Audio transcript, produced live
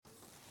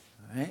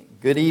All right,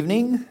 good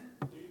evening.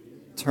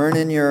 Turn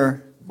in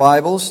your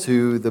Bibles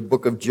to the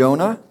book of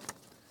Jonah.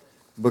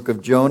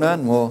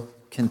 And we'll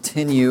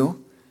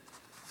continue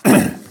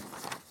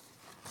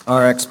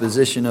our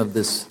exposition of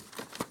this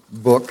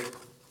book.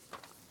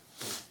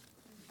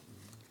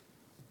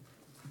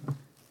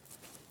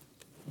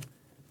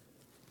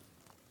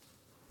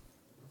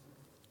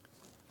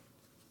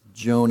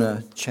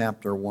 Jonah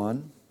chapter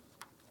 1.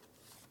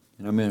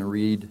 And I'm going to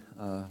read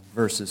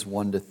verses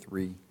 1 to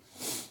 3.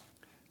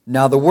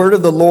 Now the word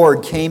of the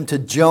Lord came to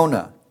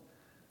Jonah,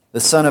 the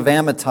son of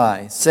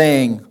Amittai,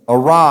 saying,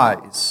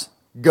 Arise,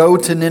 go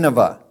to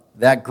Nineveh,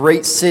 that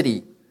great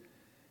city,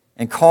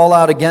 and call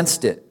out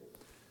against it,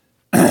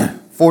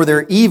 for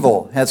their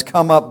evil has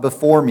come up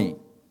before me.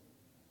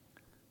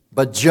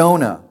 But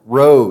Jonah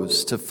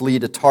rose to flee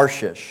to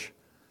Tarshish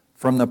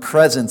from the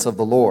presence of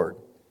the Lord.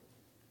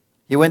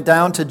 He went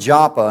down to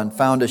Joppa and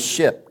found a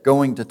ship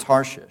going to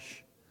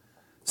Tarshish.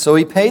 So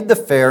he paid the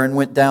fare and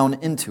went down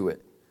into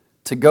it,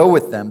 to go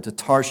with them to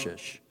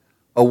Tarshish,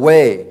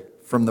 away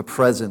from the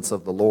presence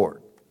of the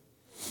Lord.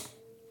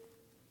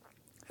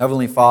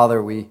 Heavenly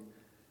Father, we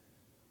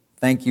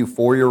thank you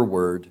for your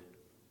word,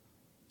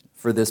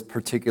 for this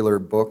particular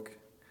book,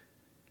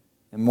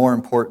 and more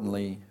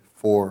importantly,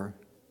 for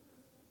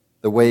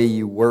the way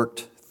you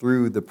worked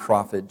through the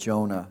prophet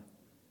Jonah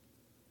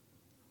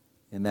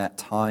in that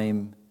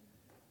time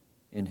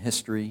in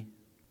history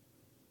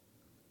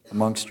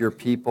amongst your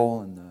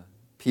people and the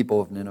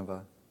people of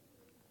Nineveh.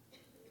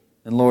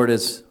 And Lord,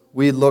 as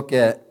we look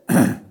at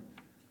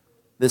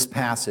this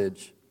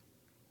passage,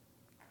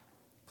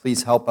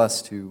 please help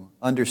us to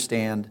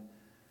understand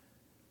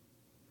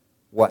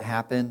what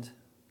happened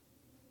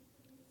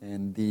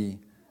and the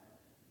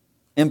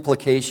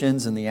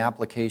implications and the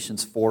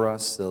applications for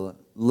us, the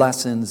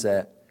lessons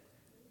that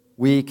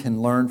we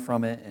can learn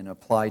from it and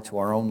apply to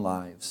our own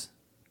lives,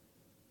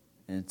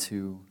 and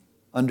to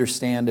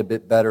understand a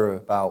bit better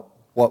about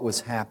what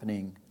was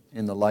happening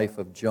in the life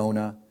of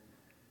Jonah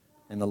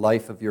in the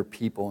life of your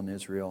people in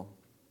Israel.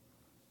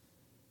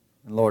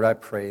 And Lord, I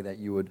pray that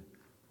you would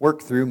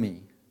work through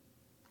me,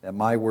 that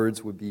my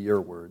words would be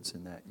your words,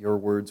 and that your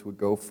words would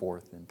go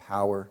forth in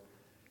power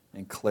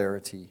and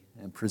clarity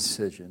and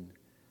precision,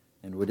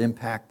 and would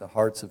impact the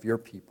hearts of your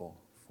people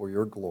for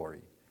your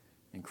glory.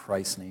 In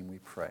Christ's name we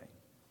pray.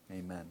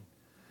 Amen.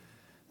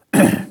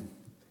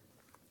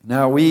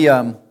 Now we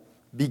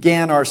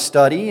began our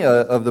study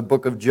of the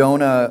book of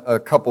Jonah a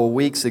couple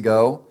weeks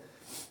ago,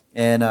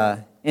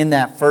 and in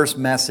that first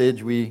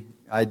message,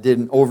 I did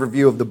an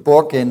overview of the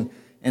book and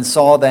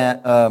saw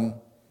that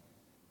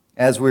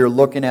as we were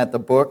looking at the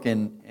book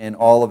and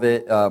all of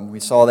it, we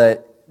saw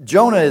that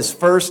Jonah is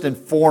first and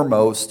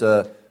foremost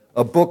a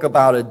book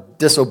about a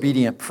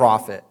disobedient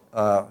prophet.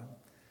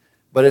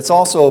 But it's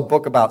also a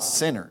book about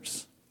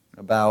sinners,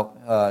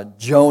 about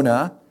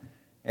Jonah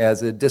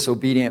as a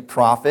disobedient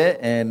prophet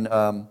and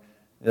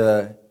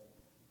the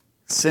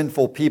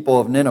sinful people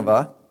of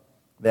Nineveh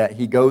that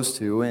he goes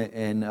to.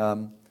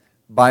 And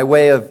by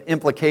way of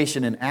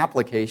implication and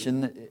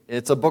application,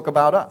 it's a book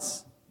about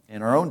us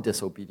and our own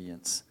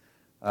disobedience.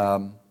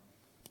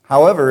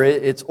 However,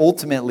 it's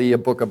ultimately a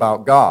book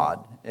about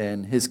God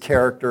and his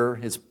character,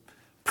 his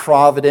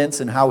providence,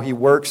 and how he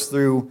works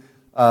through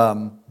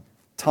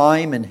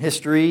time and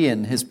history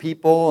and his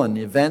people and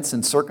events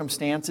and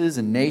circumstances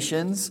and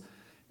nations,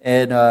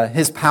 and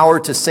his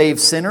power to save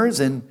sinners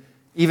and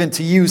even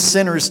to use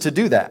sinners to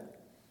do that.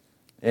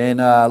 And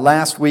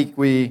last week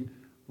we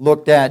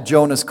looked at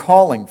Jonah's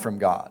calling from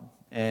God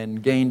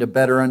and gained a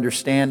better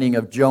understanding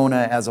of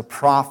Jonah as a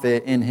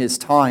prophet in his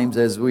times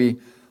as we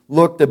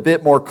looked a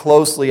bit more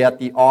closely at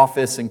the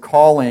office and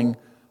calling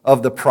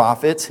of the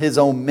prophets, his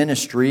own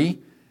ministry,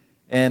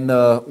 and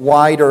the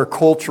wider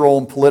cultural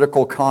and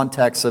political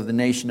context of the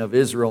nation of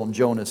Israel in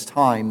Jonah's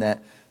time,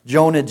 that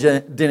Jonah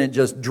didn't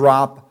just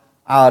drop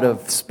out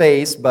of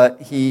space,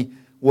 but he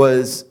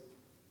was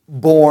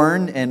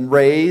born and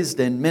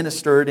raised and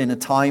ministered in a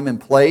time and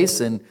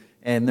place, and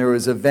there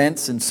was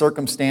events and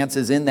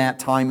circumstances in that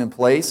time and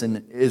place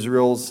in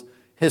Israel's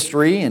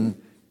history and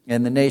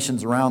the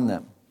nations around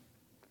them.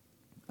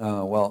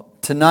 Well,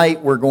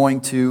 tonight we're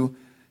going to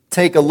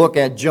take a look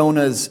at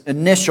Jonah's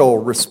initial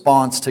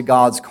response to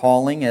God's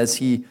calling as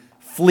he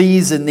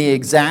flees in the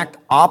exact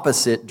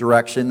opposite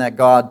direction that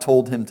God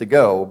told him to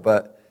go.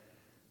 But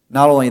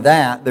not only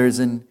that, there's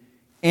an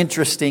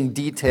interesting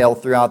detail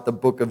throughout the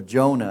book of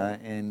Jonah,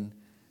 and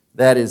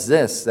that is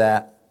this,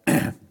 that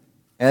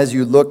as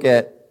you look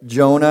at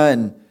Jonah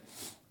and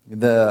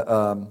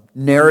the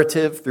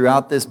narrative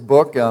throughout this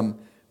book,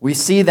 we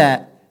see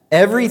that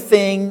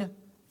everything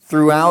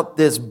throughout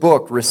this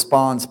book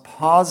responds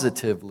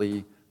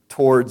positively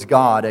towards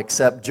God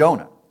except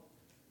Jonah.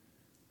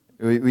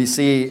 We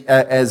see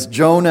as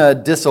Jonah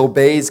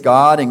disobeys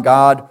God and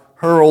God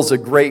hurls a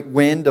great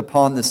wind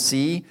upon the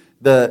sea,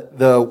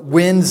 the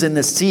winds in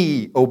the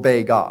sea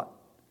obey God.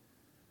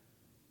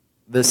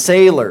 The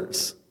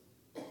sailors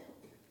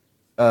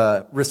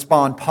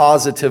respond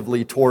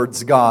positively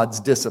towards God's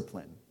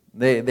discipline.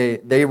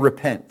 They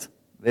repent.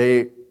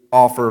 They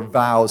offer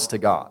vows to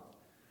God.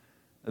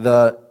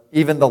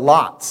 Even the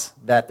lots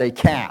that they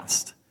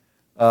cast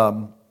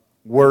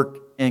work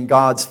in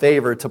God's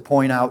favor to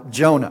point out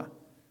Jonah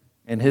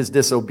and his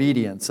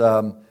disobedience.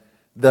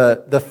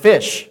 The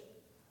fish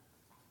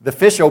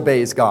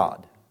obeys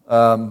God.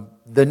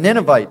 The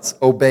Ninevites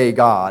obey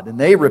God and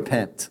they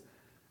repent.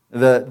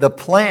 The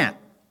plant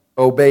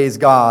obeys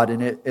God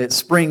and it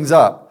springs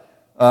up.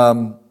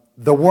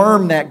 The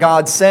worm that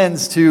God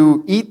sends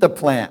to eat the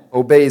plant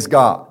obeys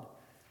God.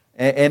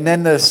 And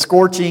then the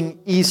scorching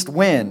east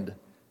wind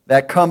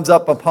that comes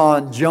up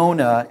upon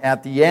Jonah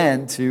at the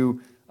end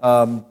to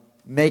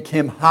make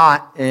him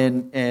hot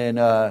and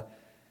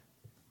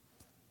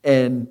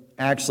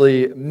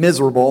actually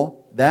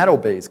miserable, that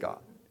obeys God.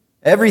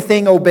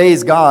 Everything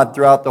obeys God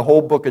throughout the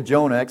whole book of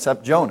Jonah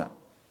except Jonah.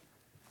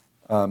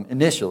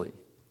 Initially.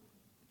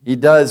 He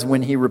does,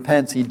 when he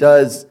repents, he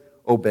does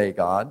obey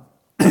God.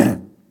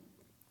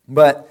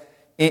 But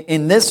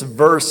in this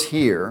verse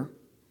here,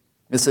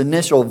 this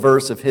initial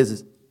verse of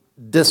his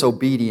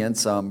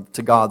disobedience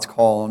to God's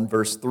call in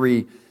verse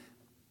 3,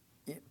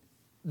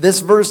 this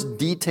verse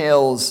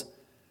details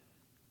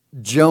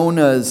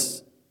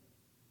Jonah's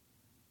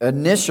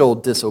initial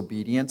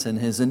disobedience and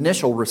his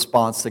initial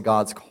response to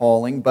God's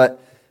calling. But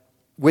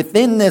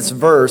within this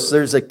verse,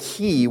 there's a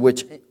key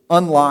which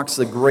unlocks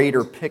the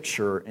greater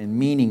picture and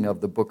meaning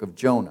of the book of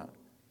Jonah.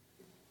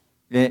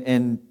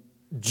 And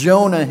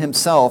Jonah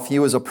himself, he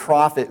was a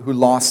prophet who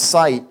lost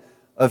sight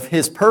of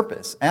his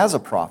purpose as a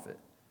prophet.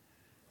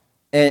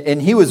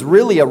 And he was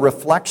really a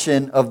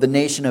reflection of the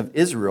nation of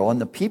Israel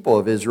and the people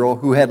of Israel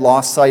who had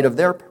lost sight of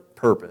their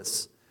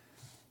purpose.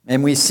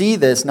 And we see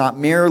this not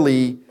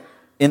merely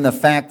in the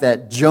fact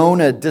that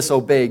Jonah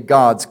disobeyed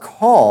God's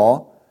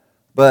call,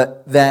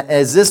 but that,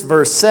 as this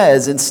verse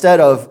says,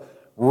 instead of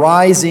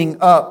rising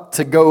up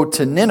to go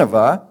to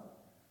Nineveh,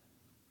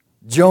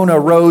 Jonah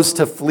rose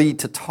to flee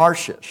to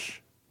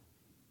Tarshish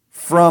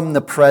from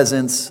the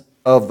presence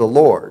of the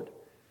Lord.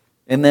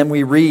 And then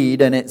we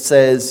read, and it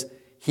says,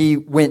 he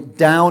went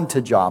down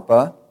to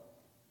Joppa,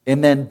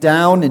 and then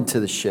down into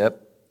the ship,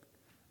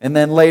 and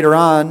then later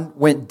on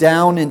went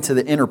down into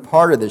the inner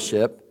part of the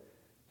ship,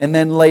 and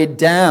then laid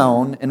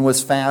down and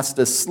was fast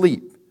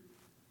asleep.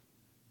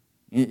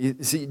 You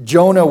see,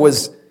 Jonah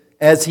was,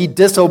 as he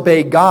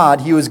disobeyed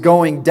God, he was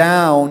going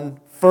down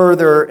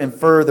further and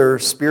further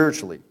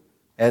spiritually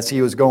as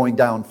he was going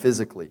down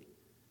physically.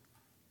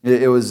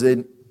 It was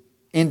an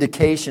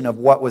indication of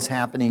what was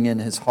happening in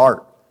his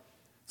heart,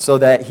 so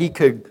that he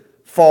could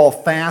fall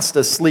fast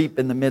asleep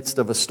in the midst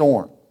of a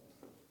storm.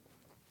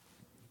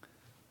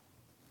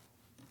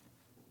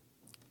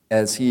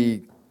 As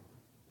he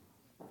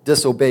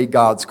disobeyed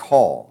God's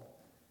call,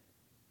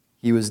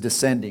 he was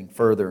descending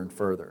further and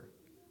further.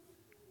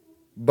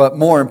 But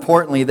more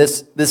importantly,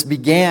 this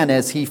began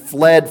as he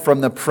fled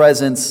from the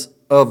presence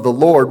of the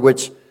Lord,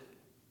 which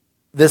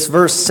this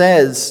verse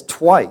says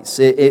twice.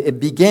 It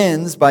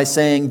begins by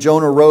saying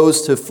Jonah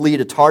rose to flee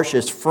to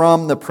Tarshish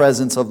from the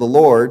presence of the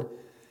Lord.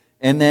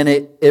 And then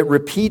it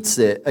repeats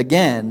it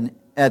again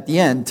at the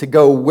end, to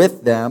go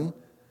with them,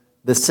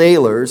 the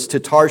sailors, to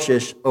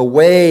Tarshish,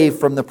 away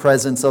from the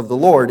presence of the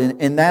Lord.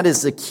 And that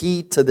is the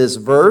key to this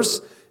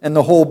verse and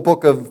the whole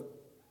book of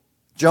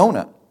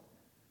Jonah.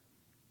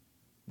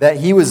 That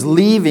he was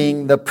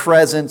leaving the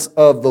presence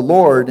of the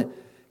Lord.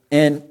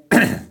 And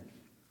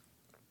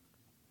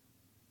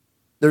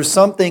there's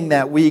something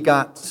that we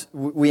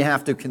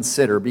have to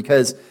consider,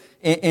 because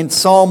in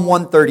Psalm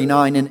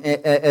 139, and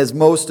as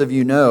most of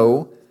you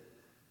know,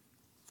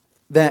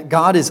 that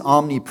God is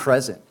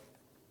omnipresent.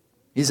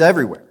 He's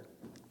everywhere.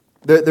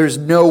 There's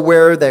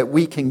nowhere that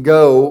we can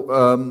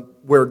go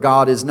where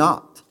God is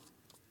not.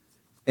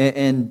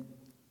 And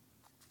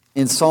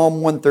in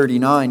Psalm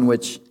 139,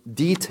 which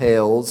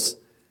details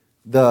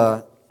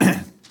the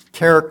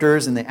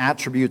characters and the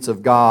attributes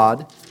of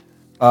God,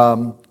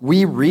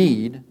 we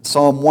read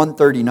Psalm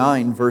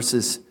 139,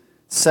 verses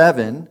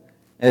 7,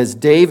 as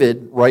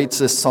David writes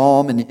this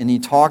psalm and he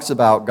talks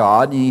about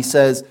God, and he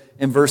says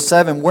in verse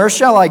 7, "Where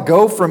shall I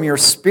go from your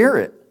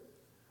spirit?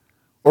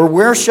 Or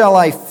where shall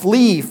I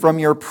flee from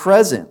your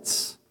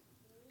presence?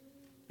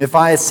 If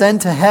I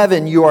ascend to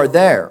heaven, you are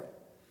there.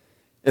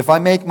 If I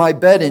make my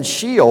bed in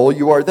Sheol,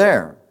 you are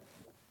there.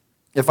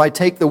 If I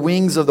take the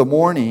wings of the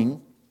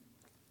morning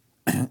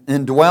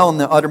and dwell in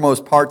the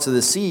uttermost parts of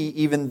the sea,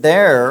 even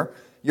there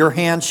your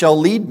hand shall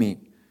lead me,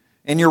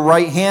 and your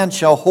right hand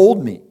shall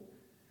hold me.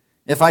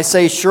 If I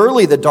say,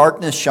 surely the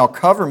darkness shall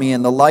cover me,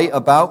 and the light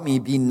about me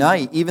be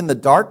night, even the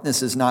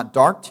darkness is not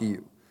dark to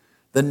you.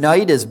 The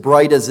night is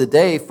bright as the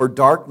day, for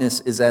darkness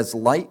is as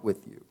light with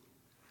you."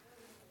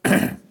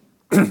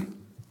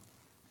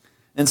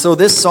 And so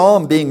this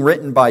psalm being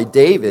written by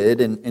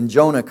David, and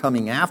Jonah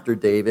coming after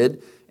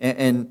David,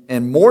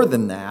 and more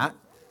than that,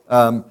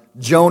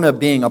 Jonah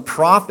being a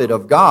prophet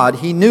of God,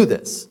 he knew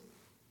this.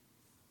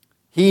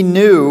 He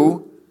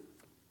knew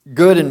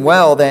good and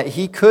well that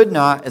he could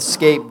not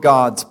escape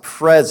God's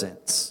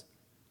presence.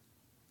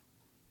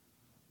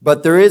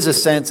 But there is a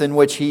sense in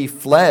which he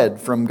fled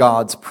from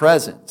God's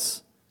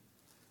presence.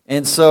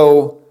 And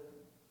so,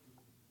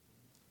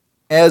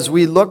 as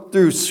we look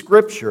through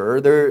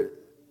Scripture,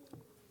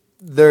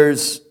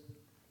 there's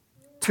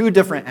two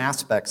different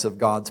aspects of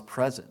God's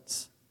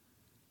presence.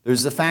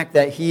 There's the fact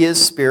that He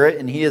is Spirit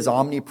and He is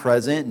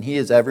omnipresent and He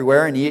is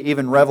everywhere. And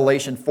even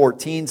Revelation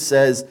 14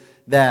 says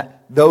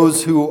that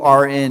those who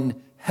are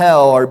in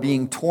hell are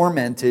being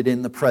tormented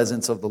in the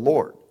presence of the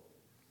Lord.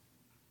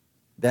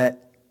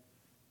 That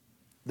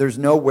there's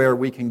nowhere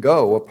we can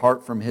go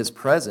apart from His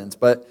presence.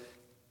 But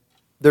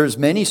there's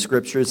many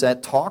scriptures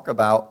that talk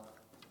about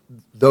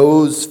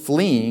those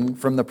fleeing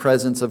from the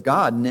presence of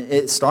God. And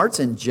it starts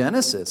in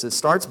Genesis. It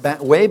starts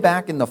way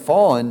back in the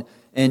fall.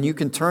 And you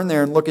can turn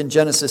there and look in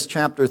Genesis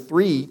chapter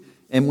 3,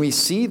 and we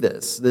see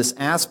this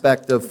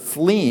aspect of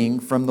fleeing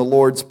from the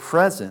Lord's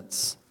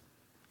presence.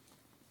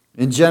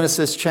 In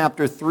Genesis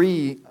chapter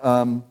 3,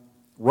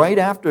 right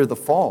after the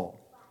fall,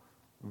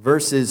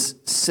 verses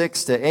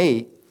 6 to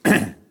 8,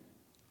 it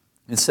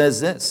says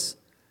this: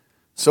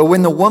 "So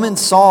when the woman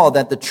saw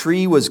that the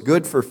tree was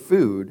good for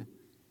food,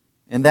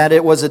 and that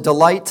it was a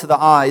delight to the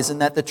eyes,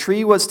 and that the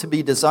tree was to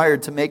be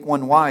desired to make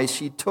one wise,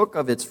 she took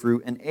of its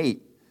fruit and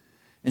ate.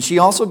 And she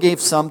also gave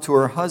some to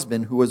her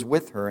husband who was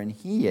with her, and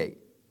he ate.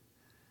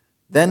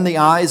 Then the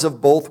eyes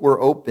of both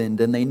were opened,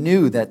 and they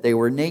knew that they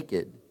were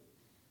naked.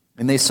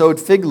 And they sewed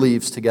fig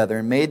leaves together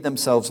and made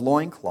themselves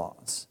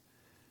loincloths.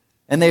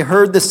 And they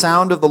heard the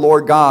sound of the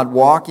Lord God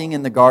walking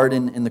in the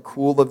garden in the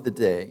cool of the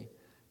day.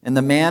 And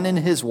the man and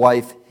his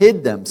wife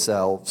hid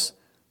themselves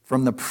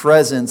from the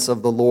presence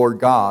of the Lord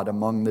God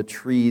among the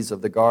trees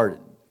of the garden."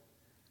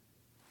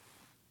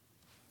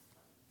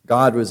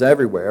 God was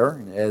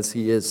everywhere, as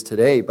He is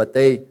today, but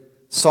they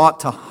sought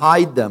to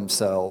hide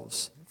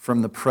themselves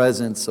from the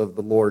presence of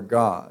the Lord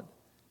God.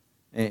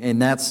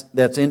 And that's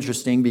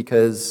interesting,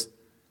 because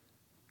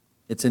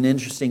it's an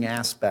interesting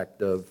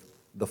aspect of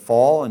the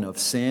fall and of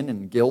sin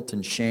and guilt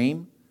and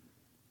shame,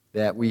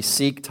 that we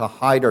seek to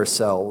hide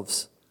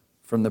ourselves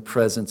from the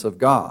presence of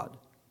God.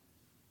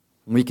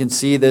 And we can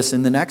see this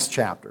in the next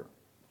chapter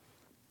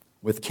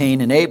with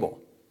Cain and Abel.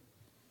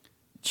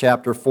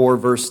 Chapter 4,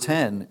 verse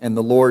 10, "And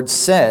the Lord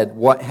said,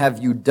 'What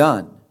have you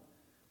done?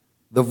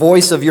 The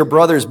voice of your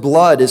brother's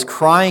blood is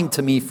crying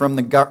to me from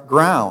the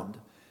ground.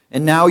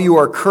 And now you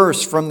are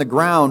cursed from the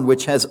ground,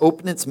 which has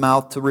opened its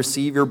mouth to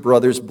receive your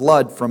brother's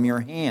blood from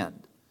your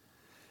hand.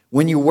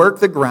 When you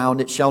work the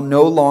ground, it shall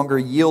no longer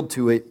yield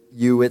to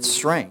you its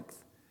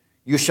strength.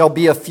 You shall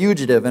be a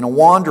fugitive and a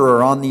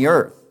wanderer on the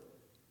earth.'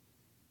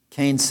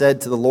 Cain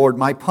said to the Lord,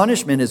 'My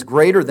punishment is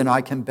greater than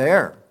I can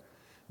bear.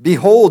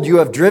 Behold, you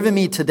have driven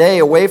me today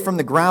away from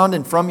the ground,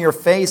 and from your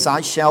face I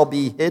shall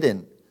be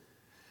hidden.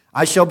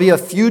 I shall be a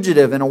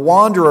fugitive and a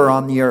wanderer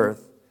on the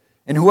earth,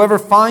 and whoever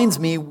finds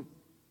me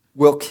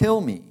will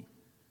kill me.'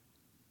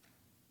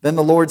 Then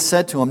the Lord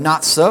said to him,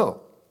 'Not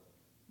so.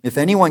 If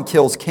anyone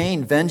kills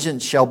Cain,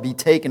 vengeance shall be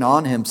taken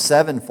on him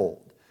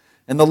sevenfold.'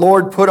 And the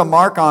Lord put a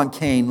mark on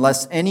Cain,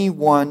 lest any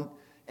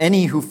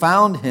who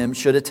found him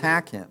should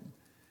attack him.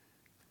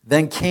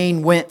 Then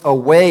Cain went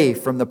away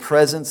from the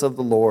presence of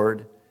the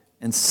Lord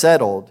and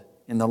settled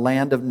in the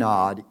land of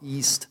Nod,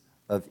 east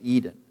of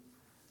Eden."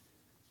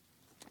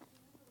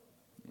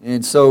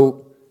 And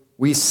so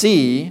we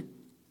see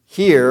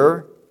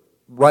here,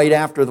 right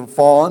after the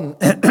fall,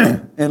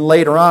 and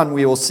later on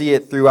we will see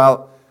it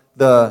throughout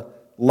the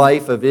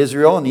life of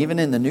Israel and even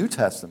in the New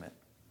Testament,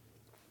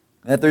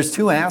 that there's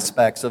two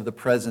aspects of the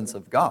presence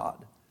of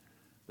God.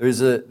 There's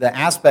the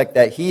aspect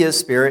that He is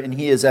Spirit and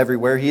He is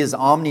everywhere. He is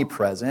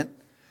omnipresent.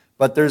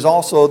 But there's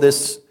also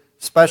this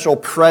special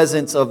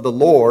presence of the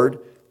Lord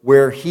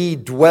where He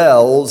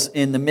dwells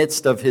in the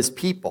midst of His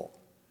people,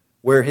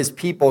 where His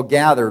people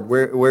gathered,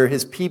 where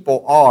His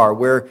people are,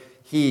 where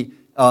He,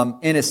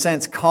 in a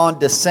sense,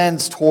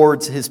 condescends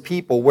towards His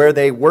people, where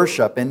they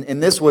worship.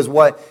 And this was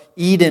what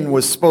Eden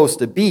was supposed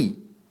to be.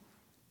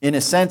 In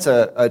a sense,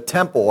 a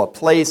temple, a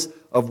place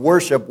of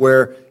worship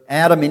where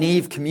Adam and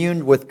Eve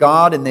communed with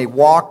God and they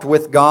walked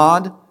with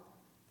God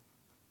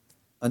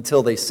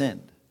until they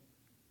sinned.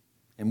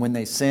 And when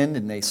they sinned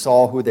and they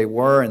saw who they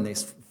were and they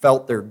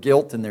felt their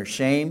guilt and their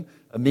shame,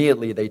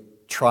 immediately they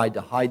tried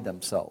to hide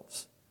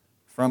themselves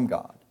from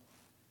God.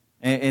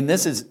 And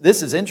this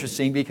is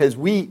interesting because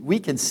we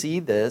can see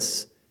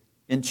this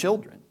in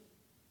children.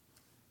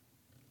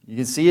 You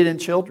can see it in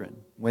children.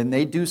 When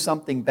they do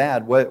something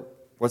bad,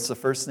 what's the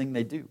first thing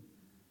they do?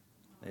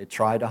 They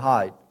try to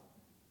hide.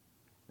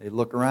 They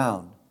look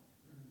around.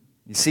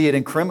 You see it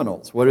in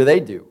criminals. What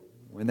do?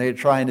 When they're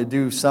trying to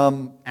do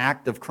some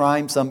act of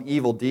crime, some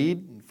evil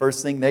deed, the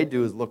first thing they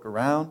do is look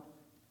around,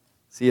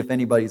 see if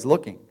anybody's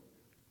looking.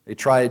 They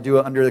try to do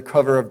it under the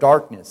cover of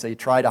darkness. They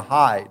try to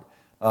hide.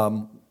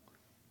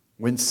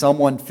 When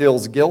someone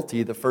feels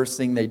guilty, the first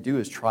thing they do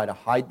is try to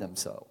hide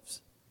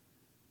themselves.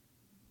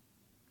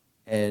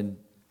 And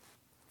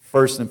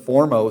first and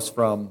foremost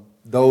from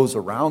those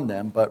around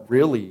them, but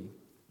really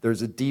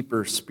there's a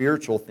deeper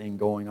spiritual thing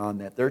going on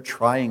that they're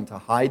trying to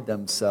hide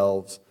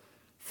themselves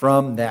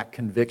from that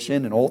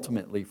conviction and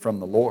ultimately from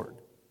the Lord,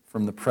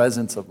 from the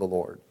presence of the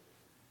Lord.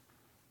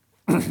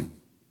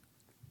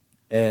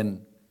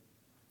 And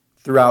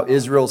throughout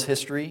Israel's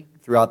history,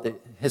 throughout the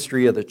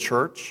history of the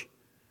church.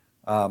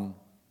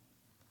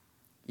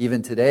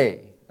 Even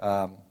today,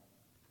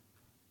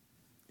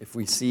 if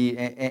we see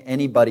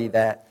anybody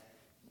that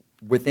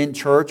within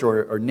church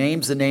or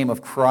names the name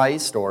of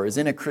Christ or is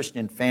in a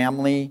Christian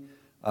family,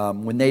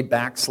 when they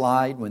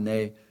backslide, when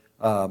they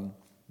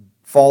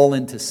fall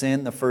into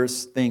sin, the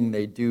first thing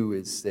they do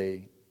is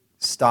they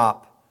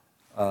stop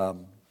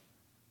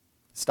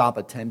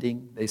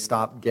attending. They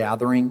stop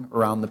gathering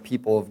around the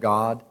people of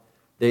God.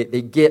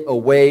 They get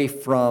away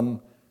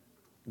from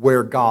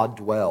where God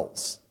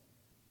dwells.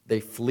 They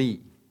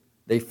flee.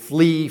 They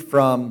flee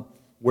from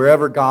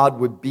wherever God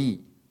would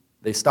be.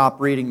 They stop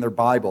reading their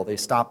Bible. They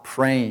stop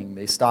praying.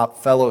 They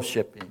stop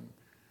fellowshipping.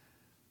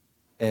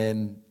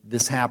 And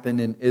this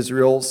happened in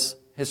Israel's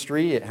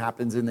history. It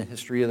happens in the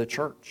history of the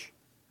church.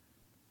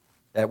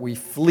 That we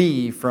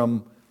flee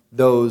from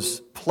those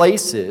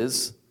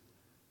places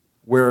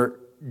where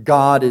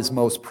God is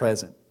most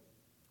present,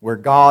 where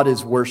God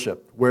is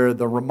worshiped, where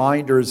the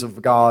reminders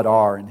of God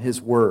are in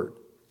His Word.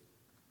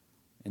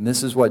 And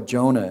this is what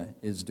Jonah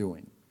is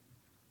doing.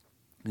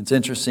 It's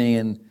interesting,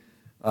 in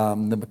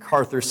the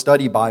MacArthur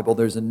Study Bible,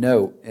 there's a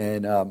note,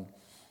 and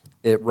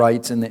it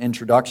writes in the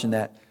introduction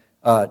that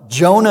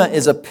Jonah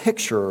is a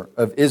picture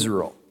of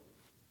Israel,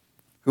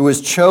 who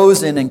was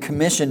chosen and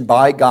commissioned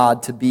by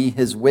God to be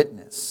His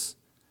witness,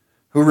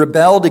 who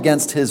rebelled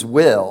against His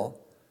will,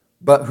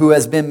 but who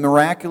has been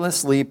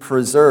miraculously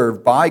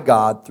preserved by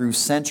God through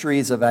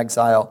centuries of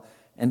exile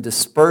and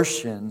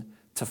dispersion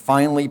to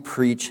finally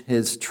preach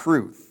His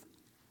truth.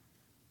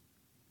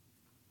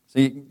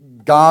 See,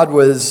 God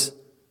was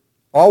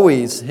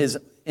always, His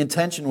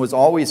intention was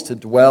always to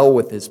dwell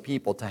with His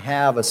people, to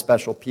have a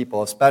special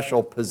people, a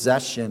special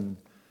possession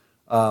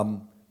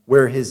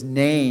where His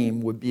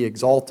name would be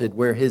exalted,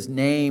 where His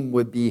name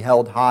would be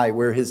held high,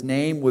 where His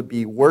name would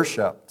be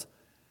worshiped.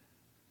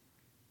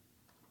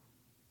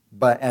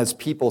 But as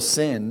people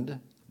sinned,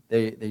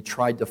 they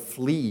tried to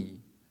flee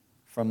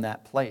from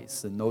that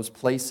place and those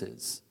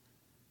places,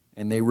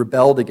 and they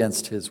rebelled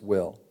against His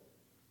will.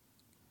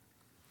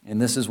 And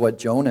this is what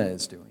Jonah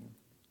is doing,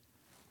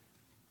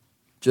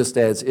 just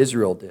as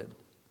Israel did.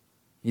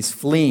 He's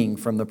fleeing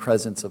from the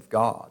presence of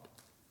God.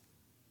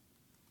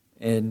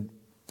 And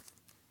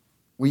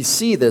we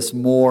see this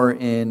more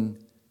in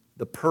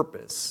the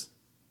purpose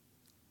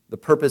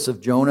of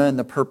Jonah and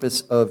the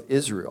purpose of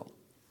Israel.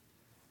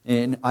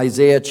 In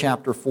Isaiah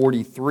chapter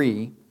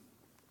 43,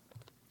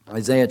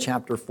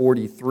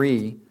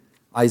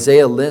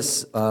 Isaiah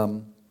lists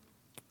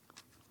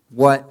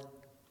what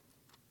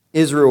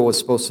Israel was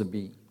supposed to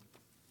be.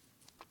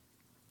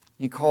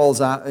 He calls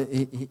out,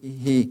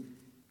 he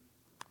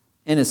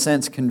in a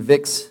sense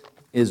convicts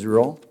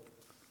Israel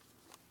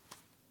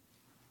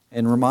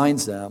and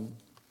reminds them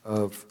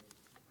of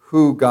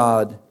who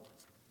God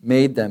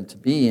made them to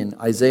be. In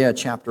Isaiah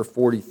chapter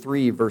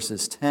 43,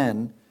 verses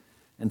 10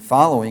 and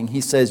following, he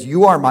says,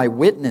 "You are my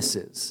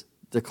witnesses,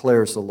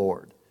 declares the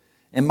Lord,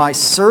 and my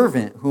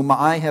servant whom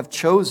I have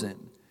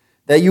chosen,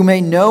 that you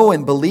may know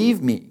and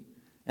believe me,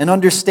 and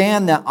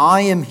understand that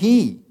I am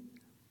He.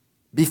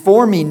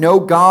 Before me no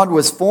God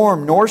was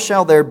formed, nor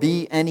shall there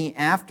be any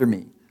after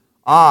me.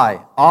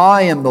 I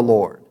am the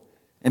Lord,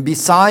 and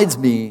besides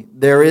me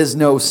there is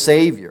no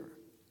Savior."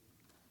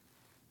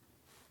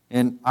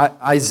 And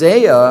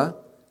Isaiah,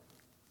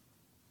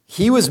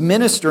 he was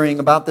ministering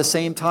about the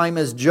same time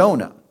as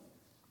Jonah,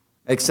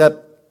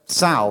 except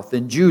south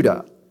in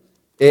Judah.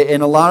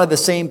 And a lot of the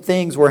same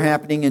things were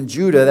happening in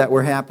Judah that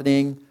were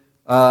happening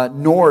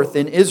north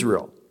in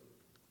Israel.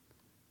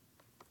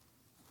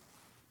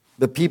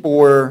 The people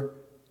were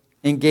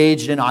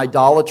engaged in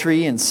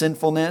idolatry and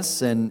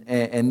sinfulness,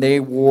 and they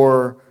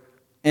were,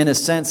 in a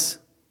sense,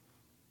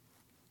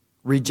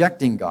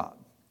 rejecting God.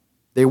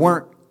 They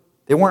weren't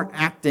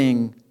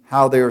acting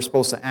how they were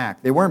supposed to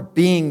act. They weren't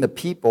being the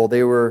people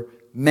they were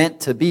meant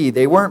to be.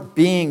 They weren't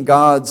being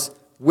God's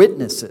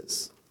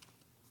witnesses.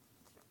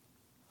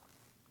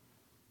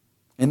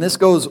 And this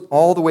goes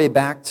all the way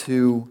back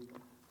to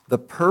the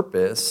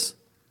purpose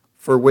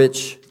for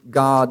which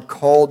God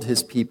called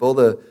His people,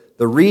 the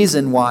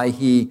reason why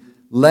He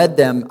led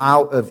them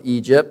out of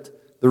Egypt,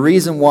 the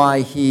reason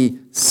why He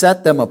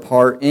set them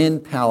apart in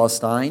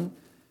Palestine.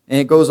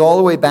 And it goes all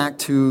the way back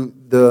to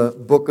the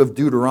book of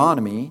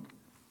Deuteronomy,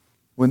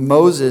 when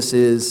Moses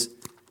is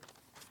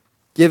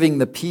giving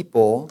the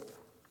people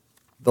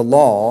the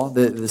law,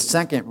 the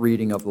second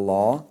reading of the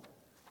law,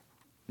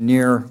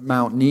 near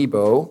Mount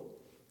Nebo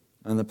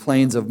on the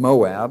plains of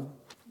Moab.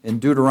 In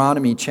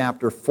Deuteronomy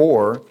chapter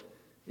 4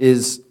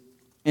 is,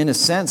 in a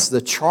sense,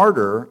 the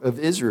charter of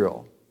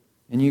Israel.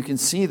 And you can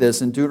see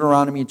this in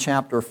Deuteronomy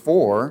chapter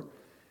 4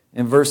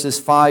 in verses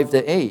 5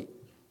 to 8.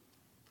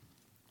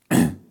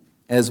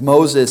 As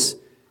Moses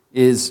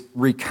is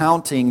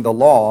recounting the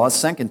law a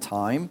second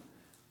time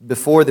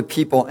before the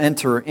people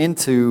enter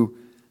into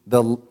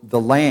the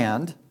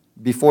land,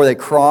 before they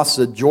cross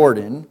the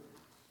Jordan,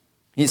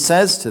 he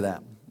says to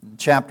them, in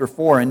chapter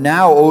 4, "And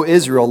now, O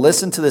Israel,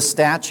 listen to the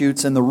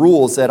statutes and the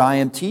rules that I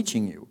am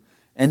teaching you,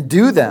 and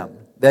do them,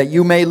 that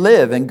you may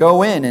live and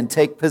go in and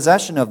take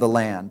possession of the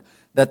land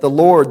that the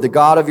Lord, the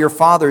God of your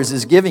fathers,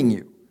 is giving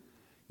you.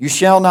 You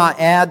shall not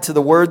add to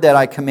the word that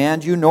I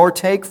command you, nor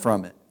take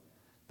from it,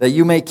 that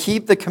you may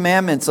keep the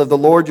commandments of the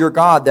Lord your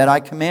God that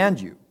I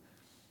command you.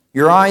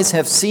 Your eyes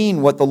have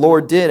seen what the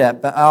Lord did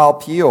at Baal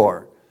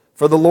Peor.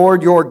 For the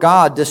Lord your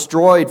God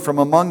destroyed from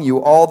among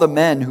you all the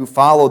men who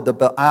followed the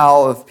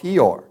Baal of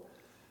Peor.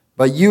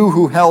 But you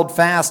who held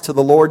fast to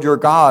the Lord your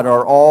God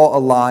are all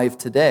alive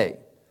today.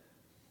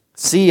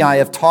 See, I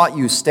have taught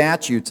you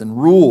statutes and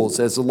rules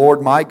as the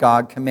Lord my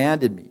God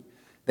commanded me,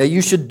 that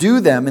you should do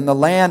them in the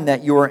land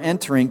that you are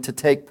entering to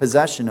take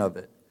possession of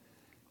it.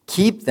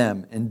 Keep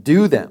them and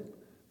do them,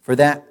 for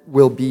that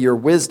will be your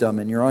wisdom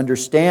and your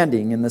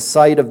understanding in the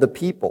sight of the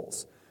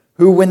peoples,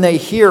 who, when they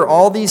hear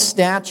all these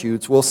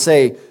statutes, will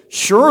say,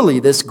 surely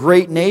this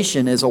great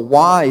nation is a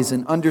wise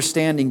and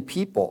understanding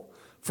people.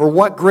 For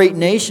what great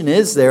nation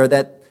is there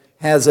that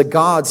has a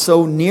God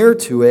so near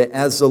to it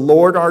as the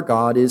Lord our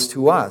God is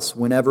to us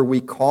whenever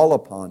we call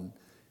upon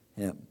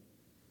him?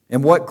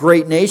 And what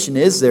great nation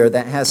is there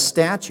that has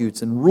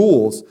statutes and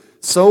rules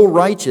so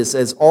righteous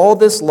as all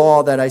this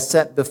law that I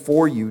set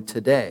before you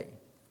today?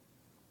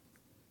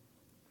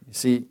 You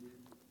see,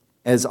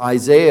 as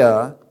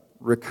Isaiah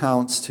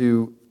recounts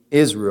to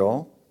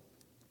Israel,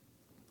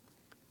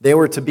 they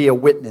were to be a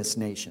witness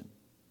nation.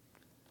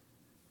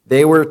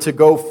 They were to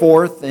go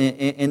forth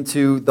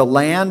into the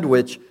land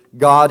which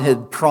God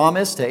had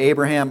promised to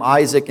Abraham,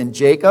 Isaac, and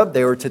Jacob.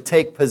 They were to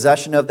take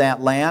possession of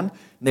that land.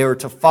 They were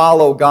to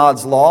follow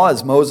God's law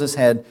as Moses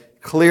had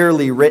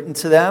clearly written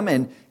to them.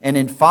 And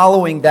in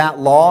following that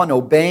law and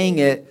obeying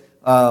it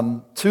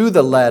to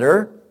the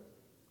letter,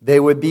 they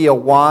would be a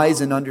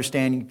wise and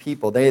understanding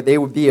people. They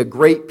would be a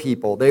great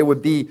people. They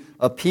would be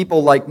a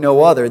people like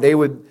no other. They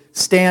would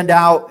stand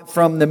out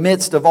from the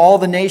midst of all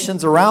the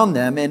nations around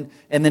them, and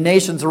the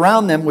nations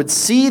around them would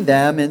see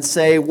them and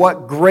say,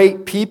 what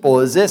great people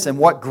is this, and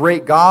what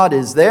great God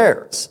is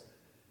theirs.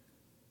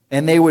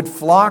 And they would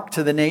flock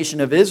to the nation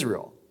of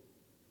Israel,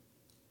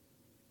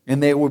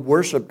 and they would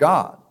worship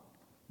God,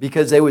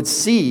 because they would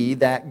see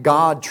that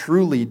God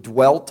truly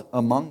dwelt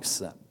amongst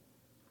them,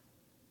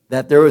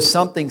 that there was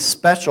something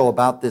special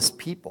about this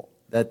people,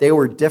 that they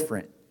were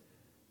different,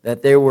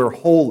 that they were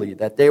holy,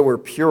 that they were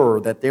pure,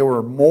 that they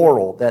were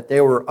moral, that they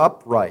were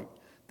upright,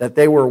 that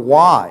they were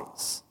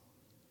wise,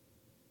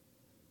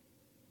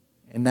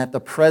 and that the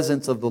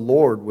presence of the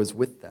Lord was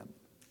with them.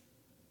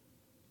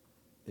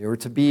 They were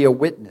to be a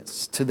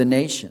witness to the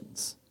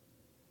nations.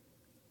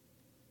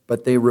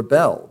 But they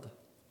rebelled.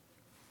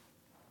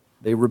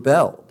 They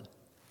rebelled,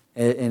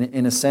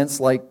 in a sense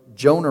like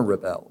Jonah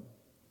rebelled.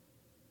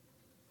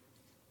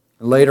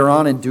 Later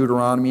on in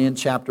Deuteronomy in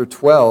chapter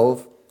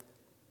 12,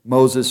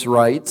 Moses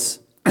writes,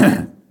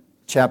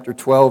 chapter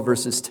 12,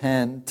 verses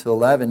 10 to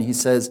 11, he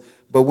says,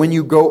 but when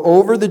you go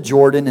over the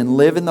Jordan and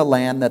live in the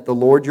land that the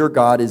Lord your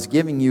God is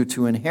giving you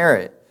to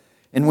inherit,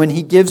 and when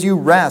he gives you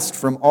rest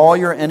from all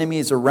your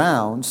enemies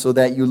around so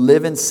that you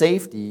live in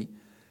safety,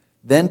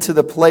 then to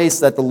the place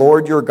that the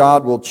Lord your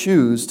God will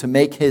choose to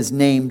make his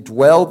name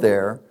dwell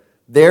there,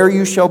 there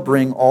you shall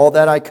bring all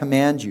that I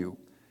command you,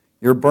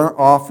 your burnt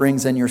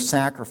offerings and your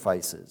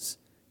sacrifices,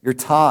 your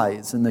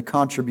tithes and the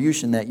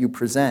contribution that you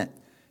present,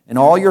 and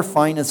all your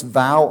finest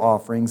vow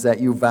offerings that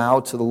you vow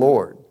to the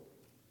Lord.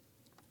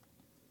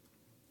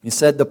 He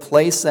said, the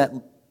place that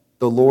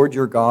the Lord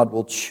your God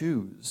will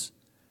choose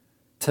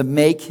to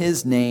make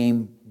his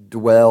name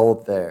dwell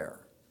there.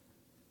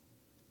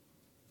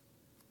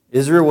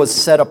 Israel was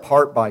set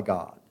apart by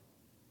God.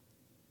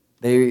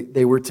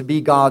 They were to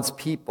be God's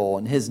people,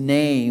 and his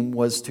name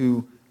was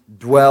to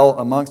dwell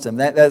amongst them.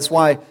 That's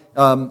why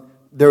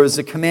there was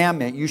a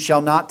commandment, you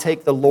shall not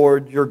take the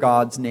Lord your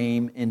God's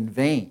name in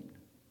vain.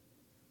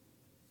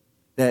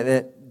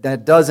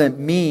 That doesn't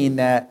mean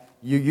that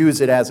you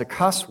use it as a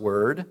cuss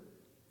word.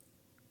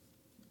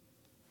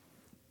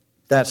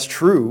 That's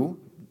true.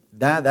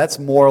 That's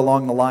more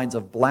along the lines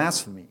of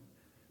blasphemy.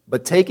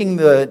 But taking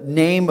the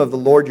name of the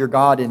Lord your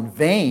God in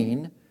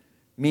vain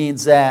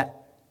means that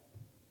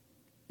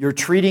you're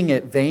treating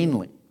it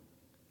vainly,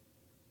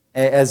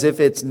 as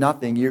if it's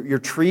nothing. You're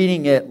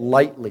treating it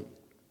lightly.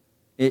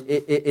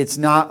 It's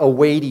not a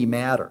weighty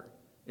matter.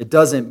 It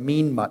doesn't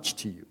mean much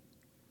to you.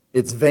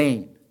 It's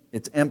vain.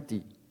 It's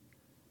empty.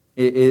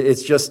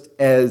 It's just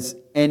as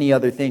any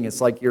other thing. It's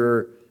like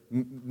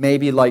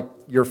maybe like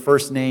your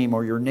first name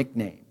or your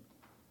nickname.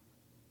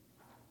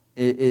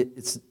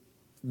 It's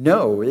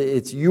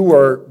you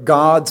are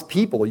God's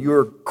people. You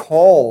are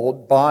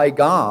called by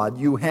God.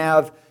 You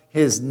have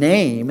his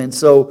name. And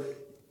so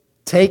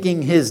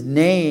taking his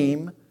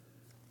name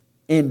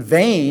in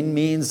vain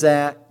means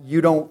that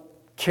you don't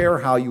care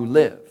how you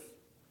live.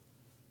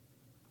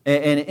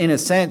 And in a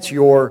sense,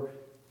 you're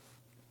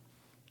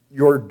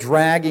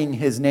dragging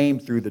his name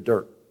through the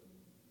dirt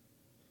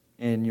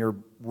in your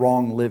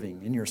wrong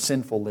living, in your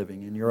sinful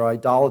living, in your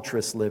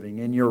idolatrous living,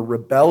 in your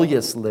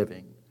rebellious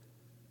living.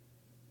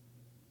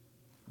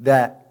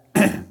 That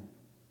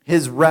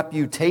his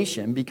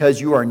reputation,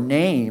 because you are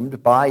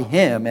named by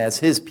him as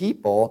his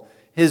people,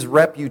 his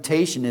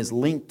reputation is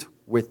linked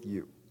with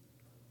you.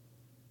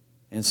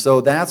 And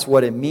so that's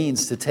what it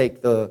means to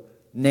take the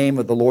name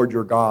of the Lord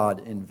your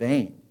God in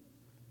vain,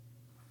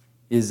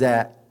 is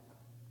that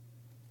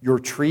you're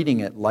treating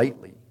it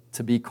lightly,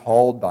 to be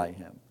called by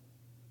him,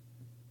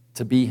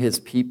 to be his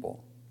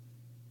people.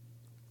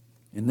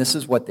 And this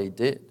is what they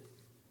did.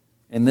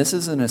 And this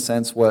is, in a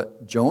sense,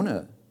 what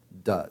Jonah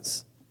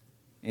does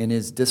in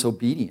his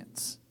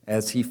disobedience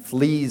as he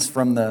flees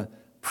from the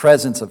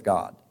presence of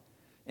God.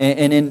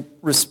 And in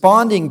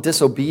responding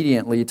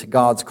disobediently to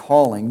God's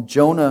calling,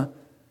 Jonah,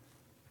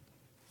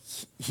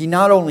 he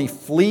not only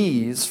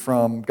flees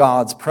from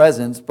God's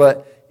presence,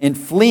 but in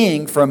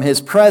fleeing from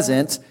his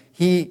presence,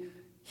 he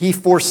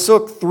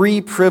forsook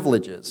 3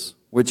 privileges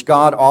which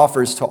God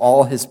offers to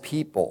all his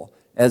people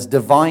as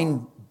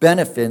divine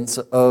benefits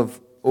of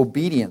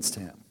obedience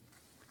to him.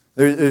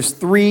 There's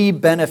 3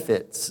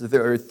 benefits,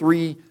 there are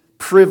 3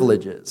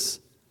 privileges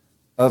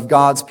of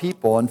God's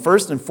people. And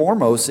first and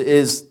foremost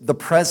is the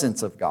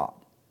presence of God.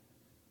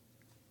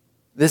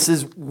 This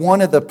is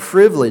one of the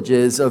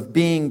privileges of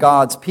being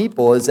God's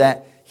people, is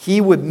that he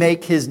would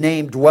make his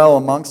name dwell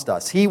amongst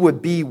us. He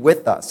would be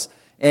with us,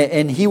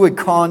 and he would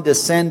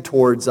condescend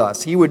towards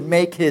us. He would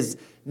make his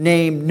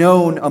name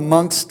known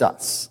amongst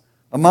us,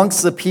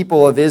 amongst the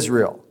people of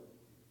Israel.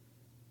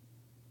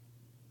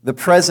 The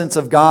presence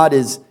of God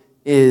is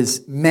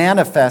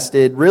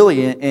manifested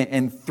really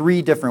in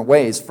 3 different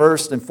ways.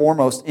 First and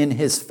foremost, in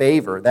his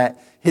favor,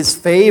 that his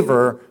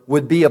favor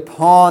would be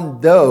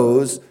upon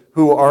those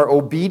who are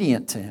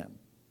obedient to him,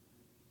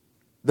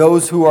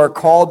 those who are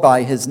called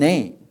by his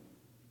name.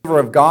 The favor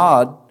of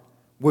God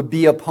would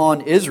be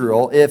upon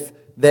Israel if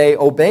they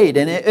obeyed,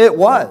 and it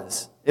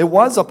was. It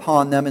was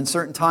upon them in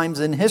certain times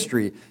in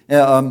history.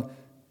 The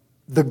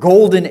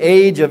golden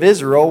age of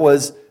Israel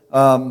was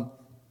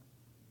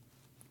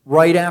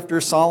right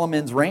after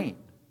Solomon's reign,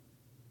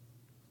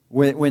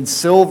 when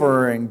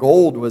silver and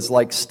gold was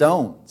like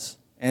stones,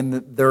 and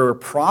they're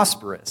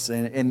prosperous,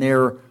 and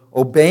they're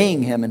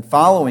obeying him and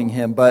following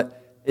him,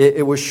 but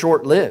it was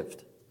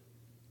short-lived.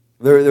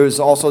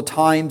 There's also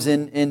times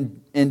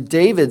in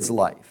David's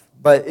life,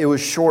 but it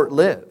was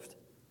short-lived.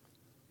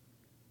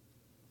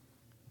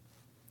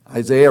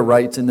 Isaiah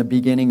writes in the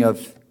beginning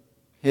of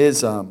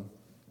his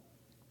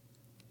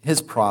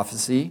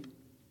prophecy,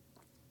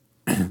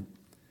 and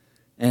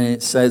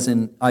it says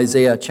in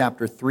Isaiah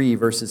chapter 3,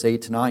 verses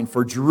 8 to 9,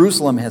 "For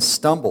Jerusalem has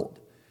stumbled,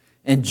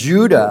 and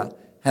Judah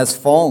has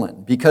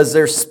fallen, because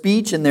their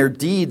speech and their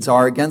deeds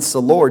are against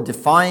the Lord,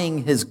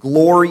 defying his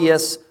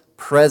glorious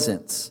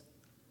presence.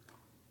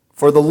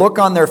 For the look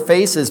on their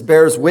faces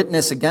bears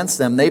witness against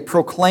them. They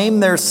proclaim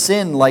their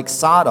sin like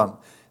Sodom.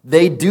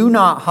 They do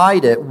not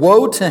hide it.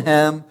 Woe to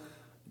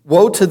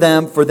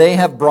them, for they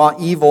have brought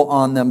evil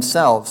on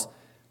themselves."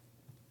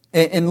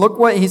 And look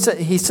what he said.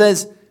 He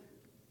says,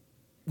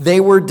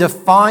 they were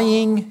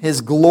defying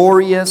his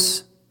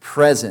glorious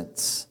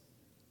presence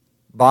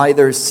by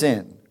their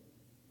sin,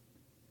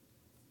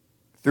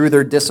 through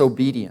their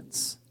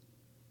disobedience.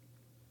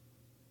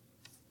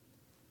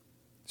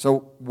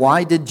 So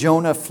why did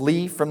Jonah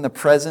flee from the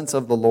presence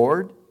of the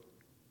Lord?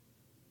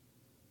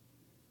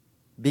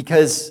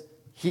 Because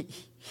he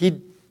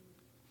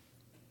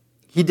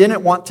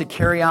didn't want to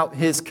carry out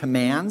his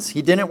commands.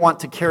 He didn't want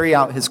to carry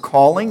out his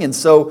calling. And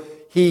so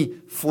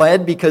he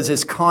fled because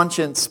his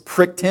conscience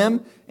pricked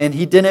him. And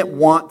he didn't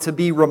want to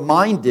be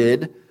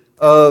reminded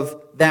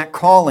of that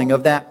calling,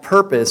 of that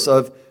purpose,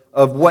 of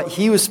what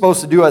he was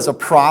supposed to do as a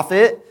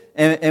prophet.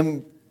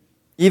 And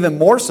even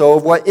more so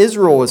of what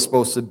Israel was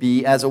supposed to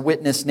be as a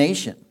witness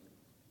nation.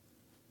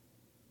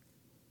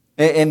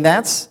 And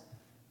that's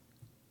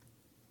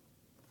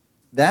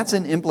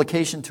an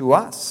implication to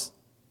us.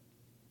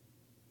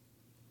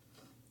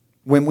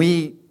 When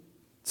we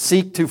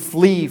seek to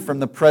flee from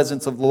the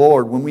presence of the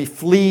Lord, when we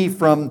flee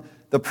from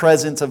the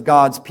presence of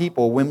God's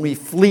people, when we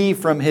flee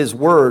from his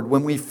word,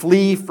 when we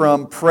flee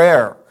from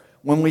prayer,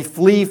 when we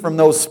flee from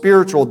those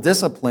spiritual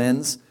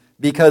disciplines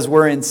because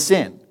we're in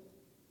sin.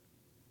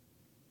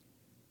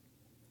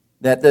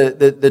 That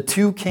the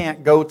two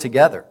can't go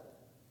together.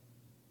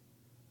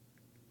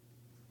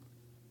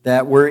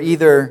 That we're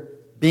either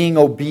being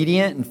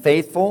obedient and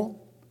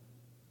faithful,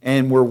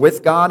 and we're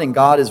with God and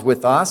God is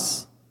with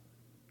us,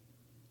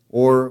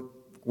 or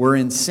we're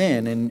in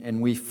sin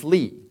and we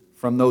flee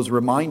from those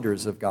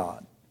reminders of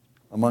God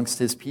amongst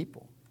his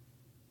people.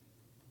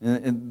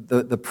 And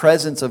the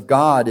presence of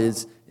God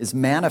is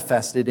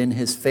manifested in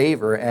his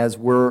favor as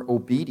we're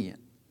obedient.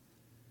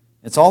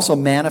 It's also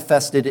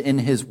manifested in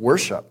his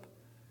worship.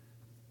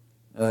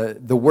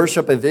 The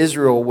worship of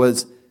Israel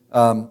was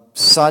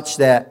such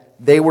that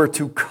they were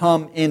to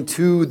come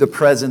into the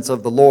presence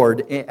of the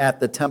Lord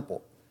at the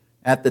temple.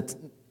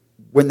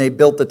 When they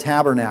built the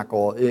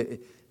tabernacle,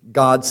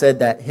 God said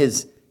that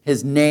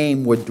his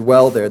name would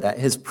dwell there, that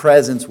his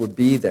presence would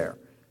be there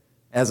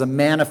as a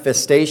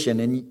manifestation.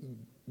 And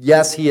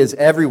yes, he is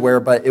everywhere,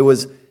 but it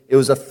was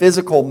a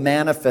physical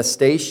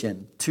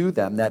manifestation to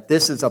them that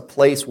this is a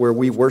place where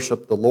we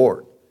worship the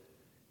Lord.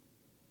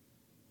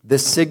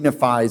 This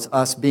signifies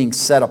us being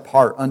set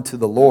apart unto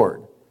the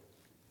Lord.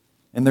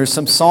 And there's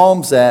some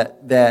psalms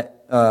that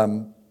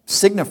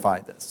signify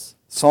this.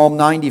 Psalm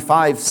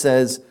 95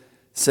 says,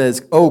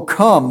 "Oh,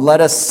 come, let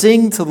us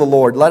sing to the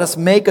Lord. Let us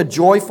make a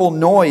joyful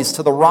noise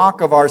to the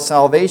rock of our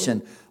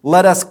salvation.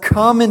 Let us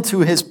come into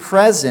his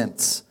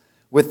presence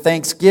with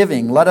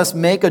thanksgiving. Let us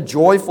make a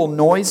joyful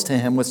noise to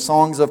him with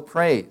songs of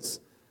praise."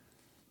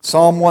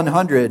 Psalm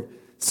 100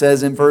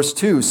 says in verse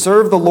 2,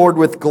 "Serve the Lord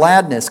with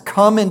gladness.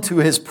 Come into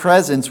his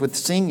presence with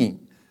singing."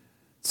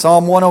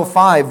 Psalm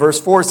 105 verse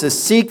 4 says,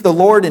 "Seek the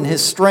Lord in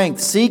his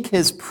strength. Seek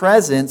his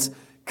presence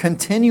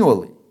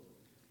continually."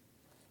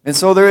 And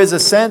so there is a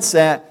sense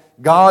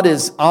that God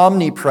is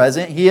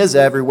omnipresent. He is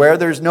everywhere.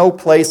 There's no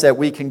place that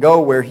we can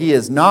go where he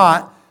is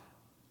not.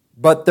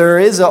 But there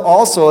is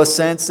also a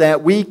sense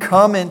that we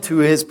come into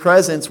his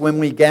presence when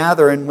we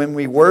gather and when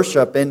we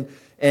worship.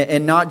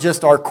 And not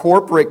just our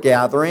corporate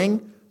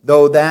gathering,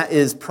 though that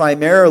is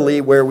primarily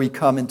where we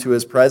come into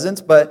his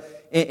presence.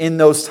 But in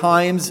those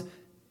times,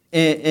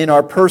 in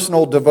our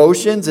personal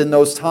devotions, in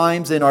those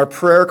times in our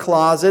prayer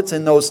closets,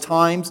 in those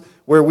times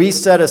where we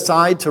set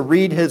aside to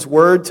read his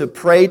word, to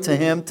pray to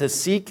him, to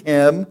seek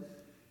him,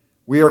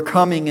 we are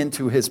coming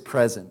into his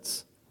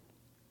presence.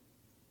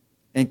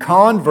 And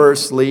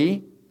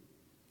conversely,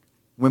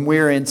 when we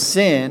are in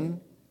sin,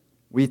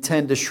 we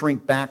tend to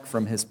shrink back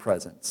from his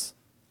presence.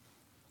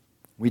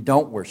 We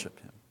don't worship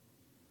him.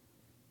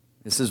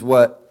 This is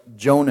what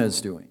Jonah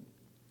is doing.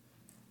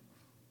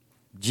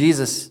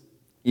 Jesus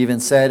even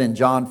said in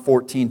John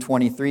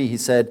 14:23, he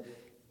said,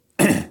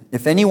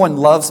 "If anyone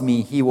loves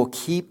me, he will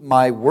keep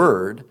my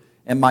word,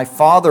 and my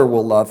Father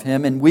will love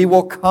him, and we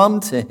will come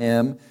to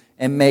him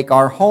and make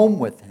our home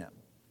with him."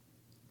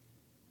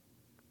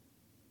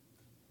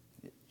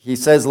 He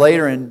says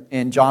later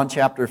in John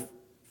chapter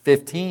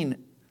 15,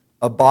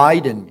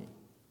 "Abide in me."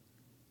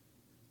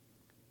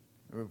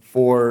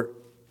 For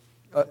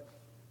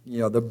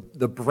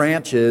the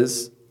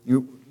branches,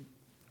 you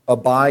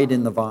abide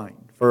in the vine.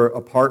 For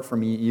apart from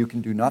me, you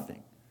can do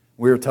nothing.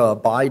 We are to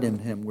abide in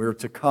him. We are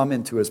to come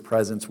into his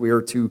presence. We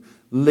are to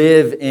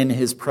live in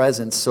his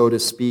presence, so to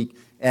speak,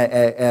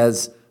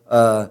 as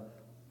an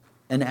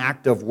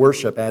act of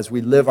worship, as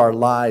we live our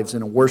lives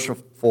in a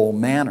worshipful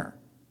manner.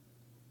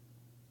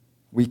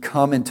 We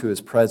come into his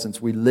presence.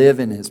 We live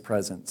in his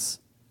presence.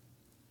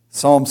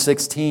 Psalm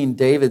 16,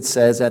 David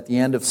says at the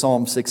end of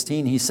Psalm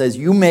 16, he says,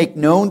 "You make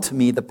known to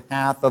me the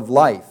path of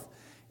life.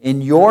 In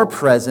your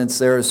presence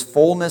there is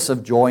fullness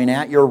of joy, and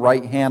at your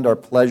right hand are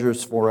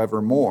pleasures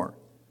forevermore."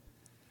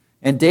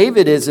 And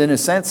David is, in a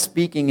sense,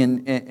 speaking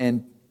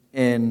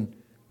in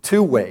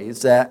two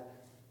ways. That,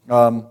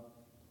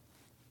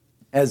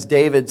 as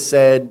David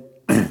said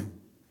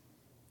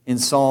in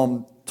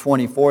Psalm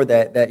 24,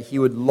 that he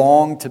would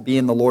long to be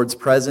in the Lord's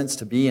presence,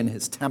 to be in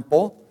his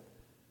temple.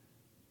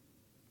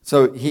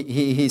 So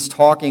he's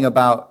talking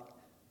about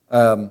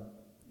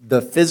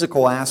the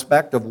physical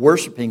aspect of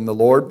worshiping the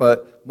Lord,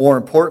 but more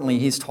importantly,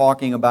 he's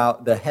talking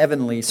about the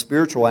heavenly,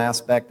 spiritual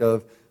aspect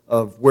of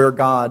where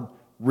God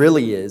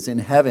really is in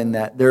heaven,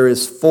 that there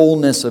is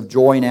fullness of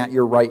joy, and at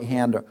your right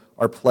hand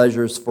are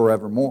pleasures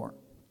forevermore.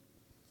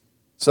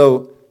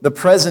 So the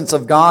presence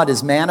of God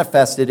is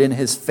manifested in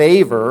his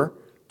favor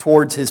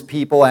towards his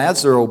people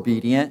as they're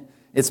obedient.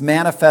 It's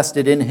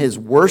manifested in his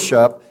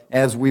worship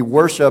as we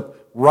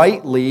worship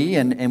rightly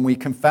and we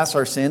confess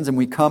our sins and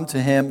we come to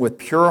him with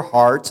pure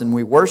hearts and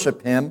we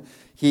worship him.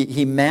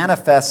 He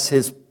manifests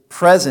his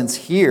presence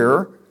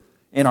here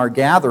in our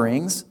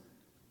gatherings,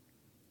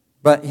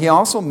 but he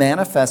also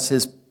manifests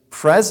his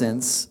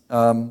presence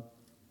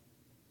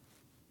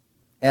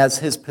as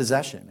his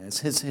possession, as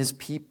his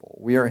people.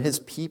 We are his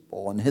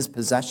people and his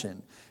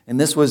possession. And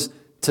this was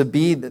to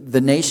be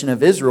the nation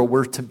of Israel,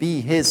 were to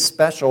be his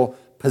special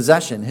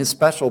possession, his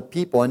special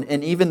people.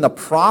 And even the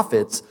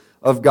prophets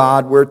of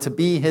God were to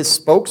be his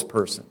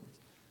spokesperson,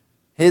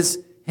 his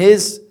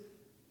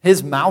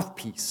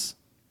mouthpiece.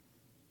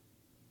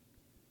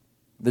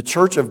 The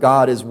church of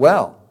God as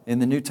well in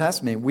the New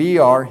Testament, we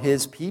are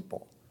his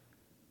people.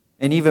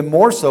 And even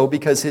more so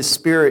because his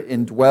Spirit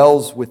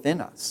indwells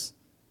within us.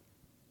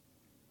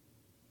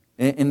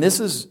 And this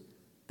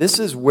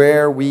is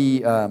where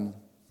we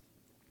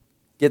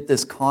get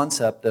this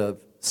concept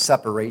of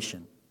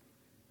separation.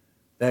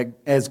 That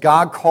as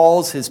God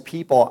calls his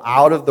people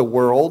out of the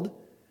world,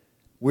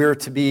 we're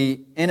to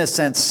be, in a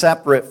sense,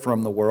 separate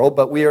from the world,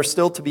 but we are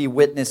still to be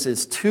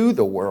witnesses to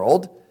the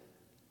world.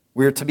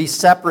 We're to be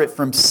separate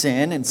from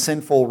sin and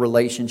sinful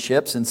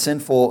relationships and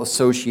sinful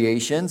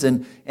associations.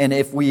 And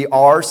if we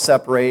are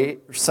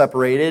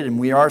separated and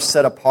we are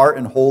set apart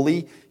and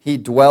holy, he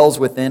dwells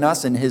within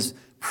us and his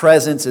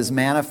presence is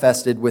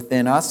manifested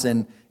within us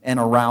and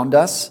around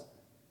us.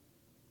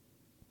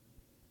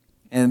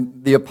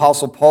 And the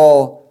Apostle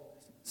Paul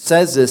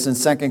says this in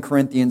 2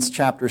 Corinthians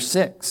chapter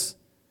 6,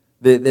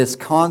 this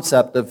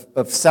concept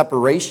of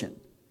separation.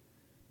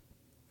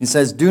 He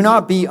says, "Do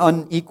not be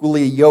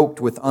unequally yoked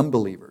with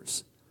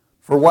unbelievers.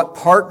 For what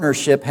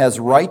partnership has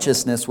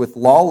righteousness with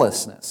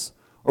lawlessness?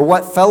 Or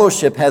what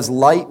fellowship has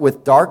light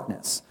with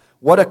darkness?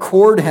 What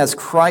accord has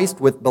Christ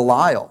with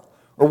Belial?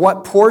 Or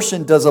what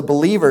portion does a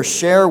believer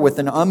share with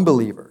an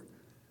unbeliever?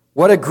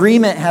 What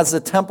agreement has the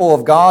temple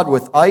of God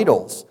with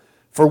idols?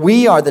 For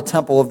we are the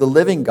temple of the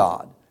living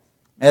God.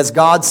 As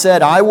God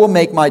said, I will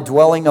make my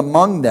dwelling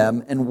among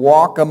them and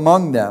walk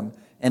among them,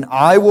 and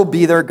I will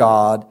be their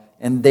God,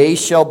 and they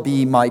shall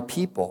be my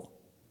people.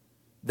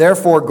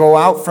 Therefore go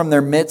out from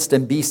their midst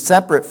and be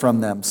separate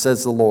from them,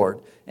 says the Lord,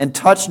 and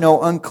touch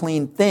no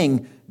unclean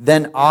thing,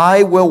 then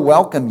I will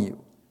welcome you.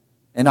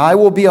 And I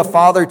will be a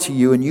father to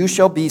you, and you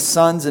shall be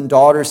sons and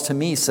daughters to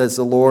me, says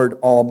the Lord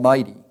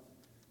Almighty.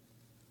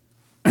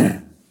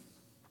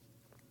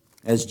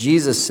 As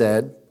Jesus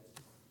said,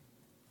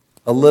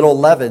 a little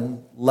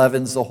leaven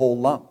leavens the whole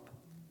lump.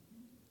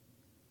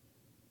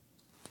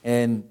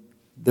 And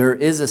there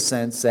is a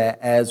sense that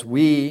as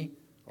we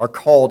are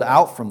called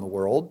out from the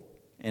world,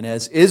 and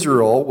as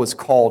Israel was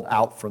called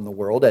out from the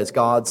world, as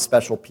God's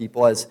special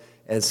people,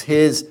 as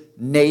His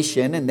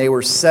nation, and they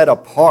were set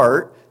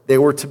apart, they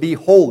were to be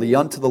holy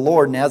unto the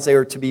Lord. And as they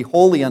were to be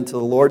holy unto the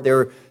Lord, they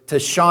were to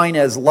shine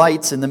as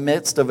lights in the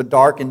midst of a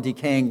dark and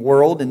decaying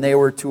world, and they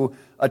were to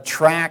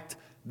attract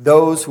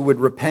those who would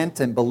repent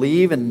and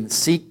believe and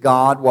seek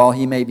God while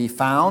He may be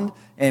found.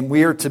 And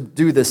we are to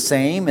do the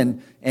same.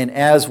 And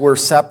as we're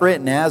separate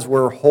and as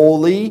we're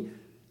holy,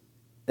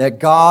 that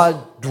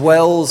God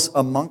dwells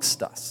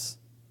amongst us.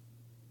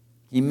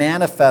 He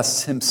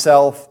manifests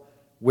Himself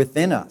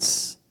within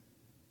us.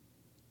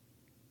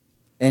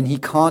 And He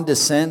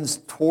condescends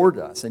toward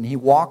us, and He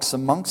walks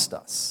amongst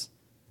us.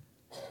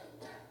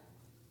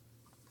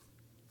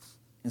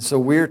 And so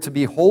we're to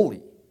be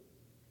holy.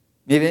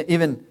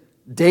 Even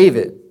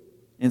David,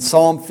 in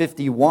Psalm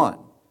 51,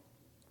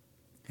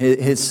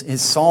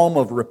 his psalm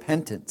of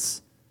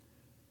repentance,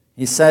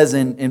 he says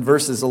in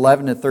verses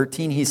 11 to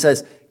 13, he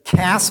says,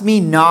 "Cast me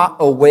not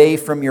away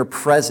from your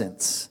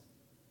presence,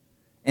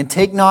 and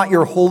take not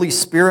your Holy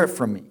Spirit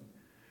from me.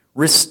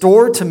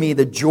 Restore to me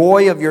the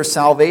joy of your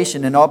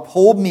salvation, and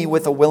uphold me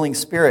with a willing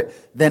spirit.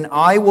 Then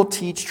I will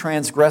teach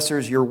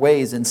transgressors your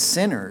ways, and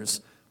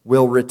sinners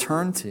will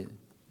return to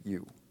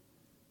you."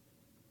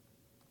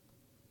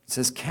 It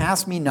says,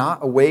 "Cast me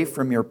not away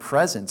from your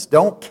presence."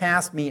 Don't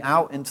cast me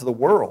out into the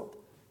world.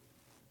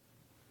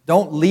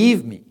 Don't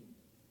leave me.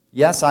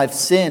 Yes, I've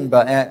sinned,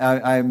 but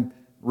I'm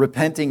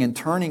repenting and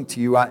turning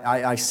to you.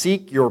 I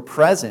seek your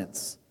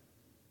presence.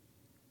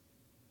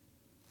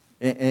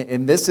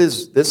 And this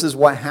is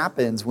what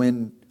happens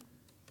when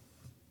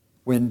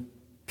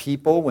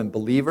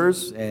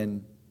believers,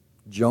 and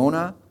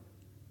Jonah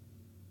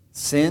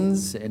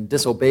sins and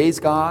disobeys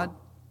God.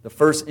 The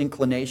first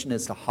inclination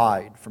is to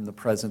hide from the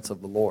presence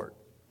of the Lord.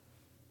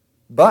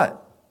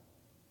 But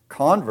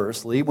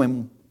conversely,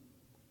 when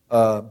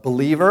a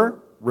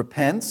believer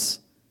repents,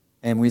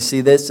 and we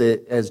see this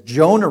as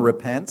Jonah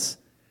repents,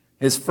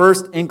 his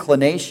first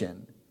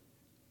inclination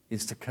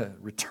is to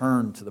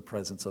return to the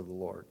presence of the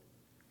Lord.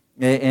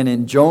 And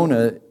in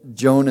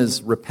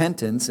Jonah's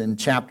repentance in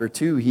chapter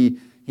 2,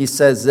 he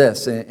says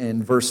this.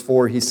 In verse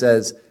 4, he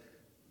says,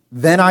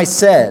 "Then I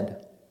said,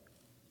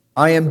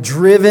 I am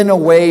driven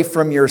away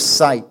from your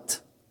sight,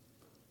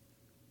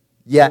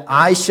 yet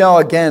I shall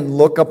again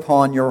look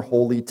upon your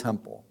holy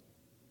temple."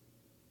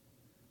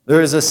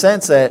 There is a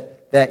sense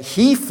that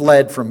he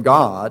fled from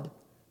God,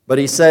 but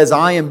he says,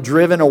 "I am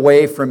driven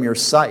away from your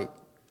sight."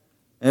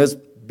 And it was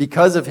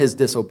because of his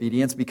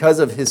disobedience, because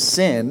of his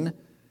sin,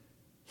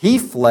 he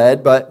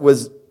fled, but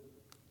was,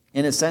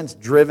 in a sense,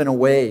 driven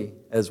away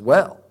as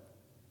well.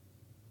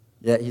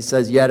 Yet he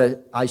says,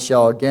 "Yet I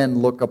shall again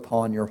look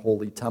upon your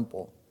holy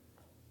temple."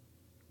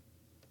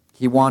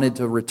 He wanted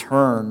to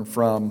return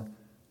to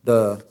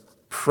the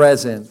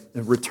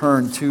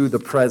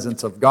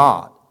presence of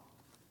God.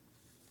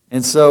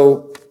 And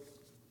so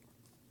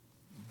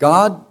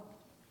God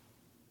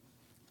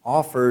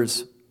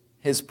offers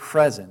His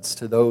presence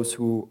to those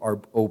who are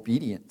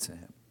obedient to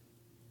Him.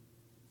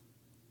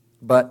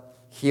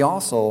 But He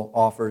also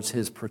offers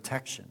His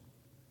protection,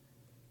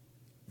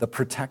 the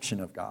protection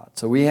of God.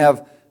 So we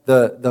have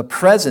the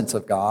presence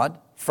of God,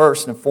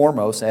 first and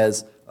foremost,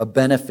 as a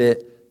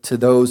benefit to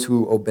those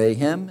who obey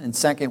Him. And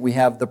second, we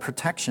have the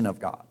protection of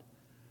God,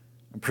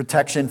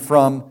 protection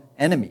from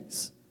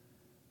enemies.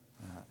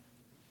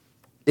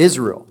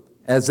 Israel,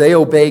 as they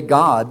obeyed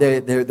God,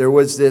 there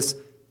was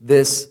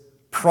this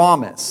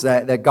promise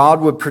that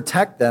God would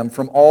protect them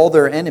from all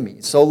their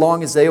enemies. So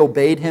long as they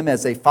obeyed Him,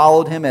 as they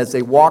followed Him, as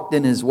they walked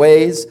in His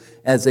ways,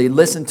 as they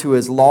listened to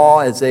His law,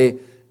 as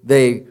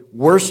they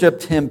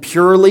worshiped Him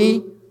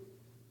purely,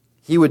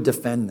 He would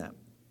defend them.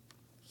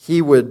 He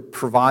would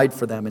provide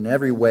for them in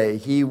every way.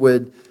 He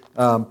would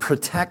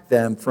protect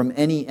them from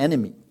any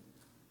enemy.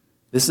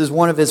 This is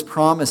one of His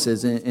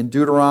promises in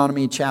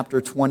Deuteronomy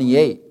chapter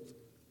 28.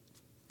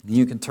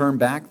 You can turn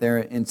back there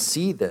and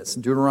see this.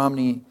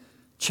 Deuteronomy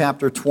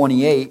chapter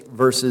 28,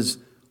 verses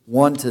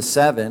 1 to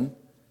 7.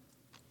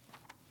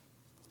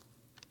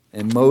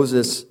 And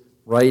Moses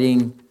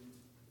writing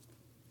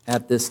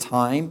at this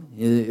time,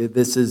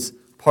 this is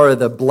part of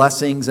the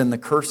blessings and the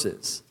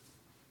curses.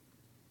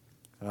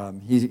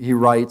 He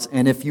writes,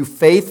 "And if you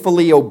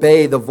faithfully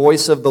obey the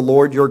voice of the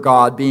Lord your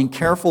God, being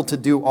careful to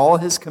do all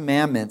His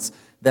commandments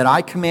that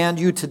I command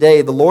you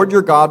today, the Lord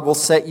your God will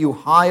set you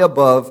high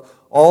above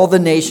all the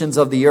nations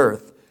of the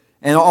earth.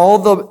 And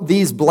all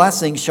these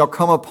blessings shall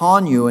come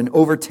upon you and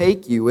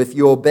overtake you if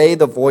you obey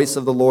the voice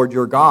of the Lord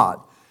your God.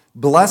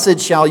 Blessed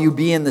shall you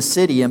be in the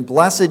city, and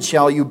blessed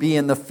shall you be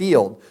in the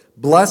field.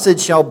 Blessed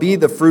shall be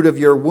the fruit of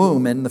your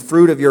womb, and the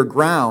fruit of your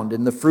ground,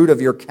 and the fruit of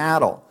your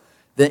cattle,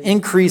 the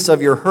increase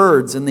of your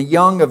herds, and the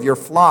young of your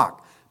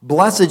flock.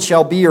 Blessed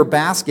shall be your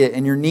basket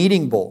and your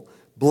kneading bowl.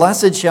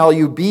 Blessed shall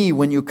you be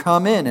when you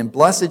come in, and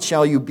blessed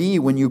shall you be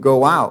when you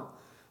go out.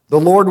 The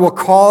Lord will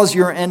cause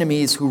your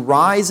enemies who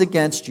rise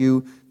against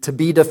you to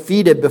be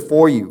defeated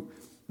before you.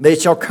 They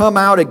shall come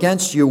out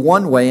against you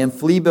one way and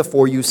flee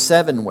before you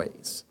 7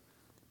 ways.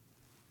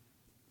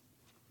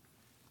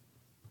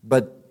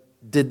 But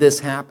did this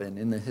happen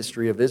in the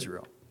history of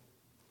Israel?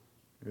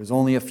 There's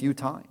only a few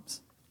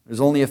times.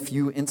 There's only a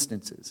few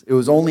instances. It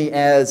was only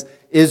as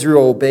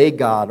Israel obeyed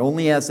God,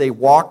 only as they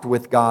walked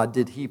with God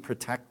did He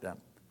protect them.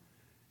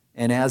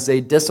 And as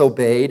they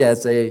disobeyed,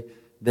 as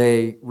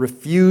they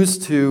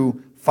refused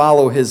to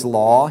follow His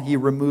law, He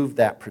removed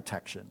that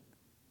protection.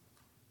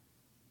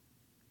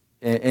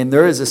 And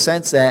there is a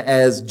sense that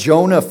as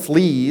Jonah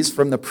flees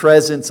from the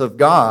presence of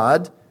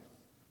God,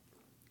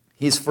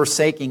 he's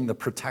forsaking the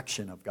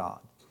protection of God.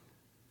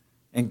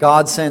 And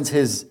God sends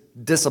His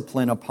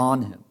discipline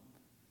upon him.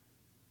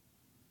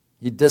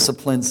 He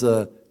disciplines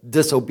a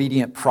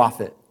disobedient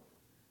prophet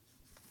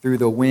through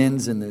the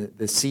winds and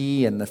the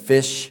sea and the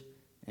fish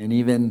and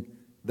even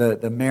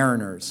the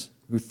mariners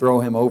who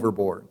throw him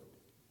overboard.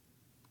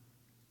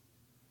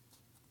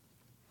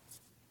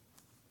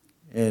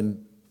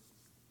 And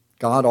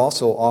God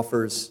also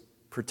offers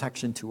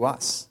protection to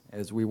us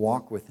as we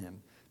walk with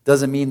Him.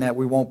 Doesn't mean that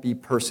we won't be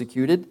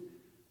persecuted,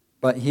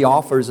 but He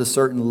offers a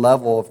certain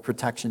level of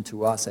protection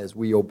to us as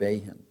we obey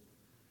Him.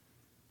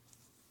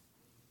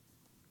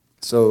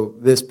 So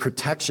this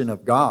protection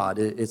of God,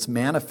 it's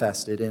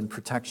manifested in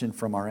protection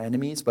from our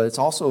enemies, but it's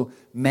also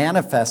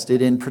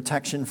manifested in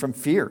protection from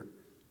fear.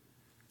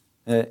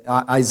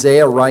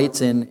 Isaiah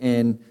writes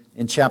in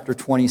chapter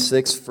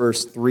 26,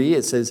 verse 3,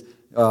 it says,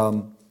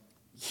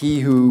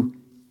 he who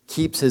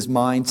keeps his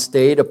mind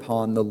stayed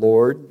upon the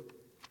Lord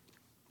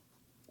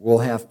will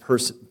have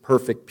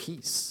perfect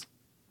peace.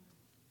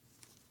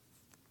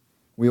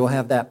 We will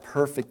have that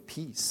perfect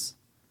peace.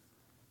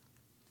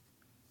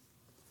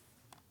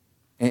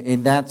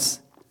 And that's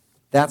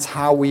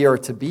how we are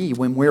to be.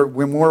 When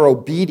we're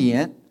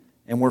obedient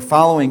and we're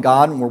following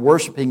God and we're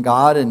worshiping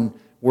God and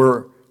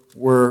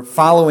we're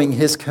following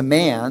His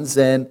commands,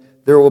 then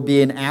there will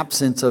be an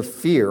absence of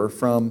fear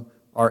from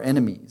our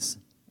enemies.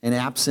 An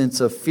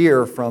absence of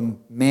fear from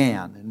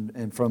man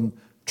and from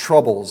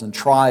troubles and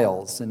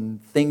trials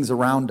and things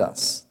around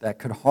us that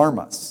could harm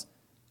us.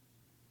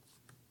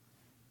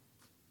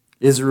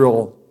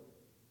 Israel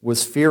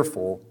was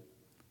fearful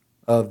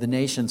of the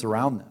nations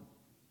around them,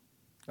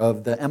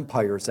 of the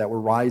empires that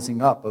were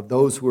rising up, of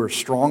those who were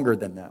stronger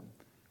than them.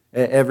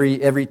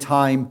 Every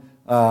time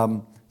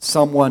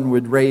someone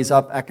would raise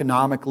up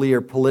economically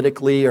or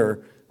politically, or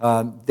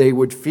they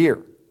would fear.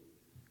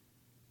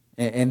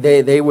 And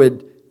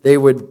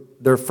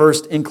their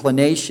first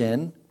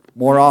inclination,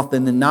 more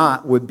often than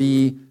not, would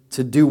be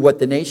to do what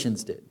the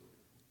nations did,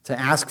 to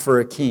ask for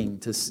a king,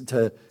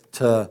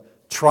 to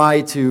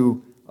try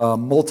to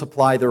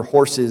multiply their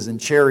horses and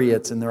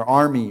chariots and their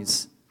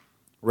armies,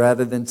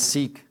 rather than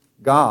seek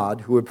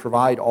God, who would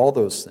provide all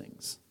those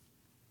things.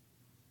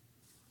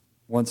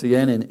 Once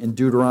again, in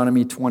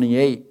Deuteronomy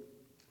 28,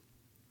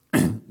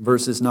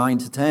 verses 9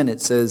 to 10,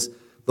 it says,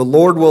 "The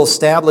Lord will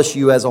establish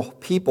you as a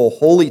people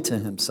holy to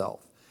Himself,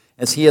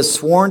 as He has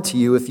sworn to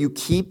you, if you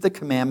keep the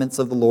commandments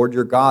of the Lord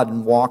your God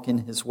and walk in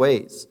His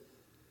ways.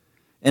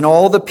 And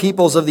all the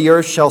peoples of the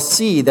earth shall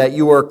see that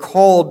you are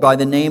called by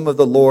the name of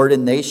the Lord,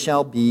 and they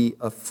shall be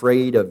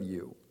afraid of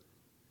you."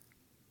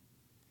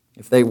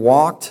 If they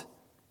walked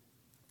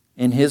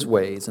in His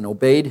ways and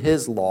obeyed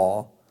His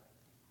law,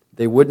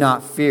 they would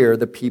not fear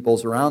the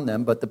peoples around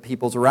them, but the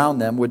peoples around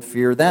them would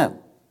fear them.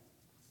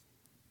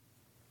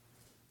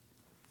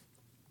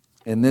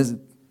 And this is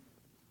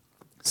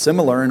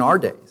similar in our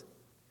days.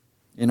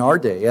 In our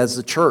day, as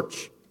the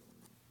church.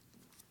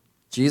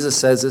 Jesus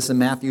says this in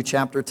Matthew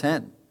chapter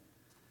 10.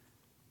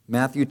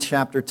 Matthew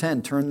chapter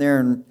 10. Turn there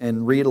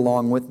and read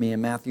along with me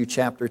in Matthew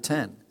chapter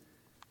 10.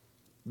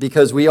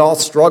 Because we all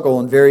struggle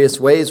in various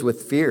ways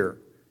with fear,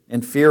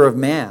 and fear of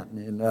man.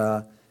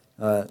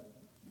 And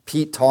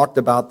Pete talked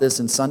about this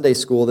in Sunday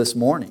school this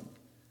morning.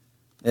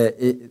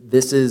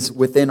 This is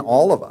within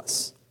all of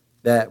us,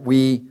 that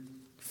we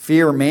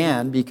fear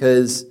man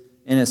because,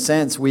 in a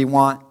sense, we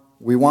want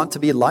to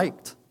be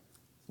liked.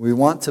 We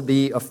want to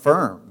be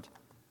affirmed.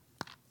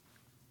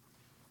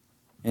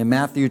 In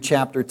Matthew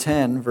chapter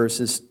 10,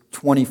 verses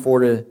 24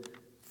 to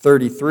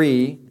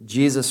 33,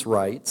 Jesus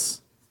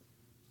writes,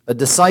 "A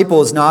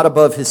disciple is not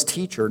above his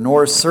teacher,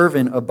 nor a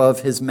servant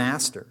above his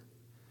master.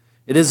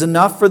 It is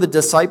enough for the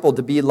disciple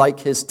to be like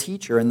his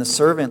teacher, and the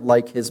servant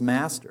like his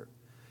master.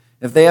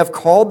 If they have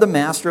called the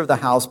master of the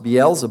house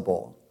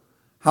Beelzebul,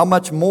 how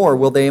much more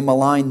will they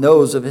malign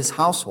those of his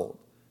household?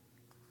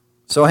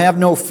 So have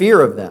no fear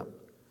of them.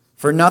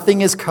 For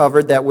nothing is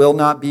covered that will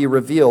not be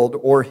revealed,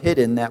 or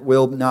hidden that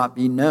will not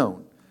be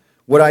known.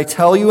 What I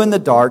tell you in the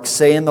dark,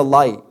 say in the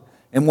light.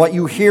 And what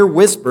you hear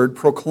whispered,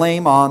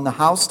 proclaim on the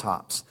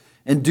housetops.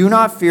 And do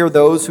not fear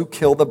those who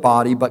kill the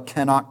body, but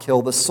cannot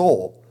kill the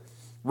soul.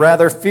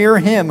 Rather, fear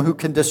him who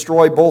can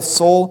destroy both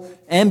soul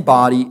and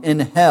body in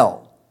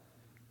hell.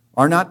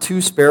 Are not 2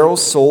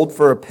 sparrows sold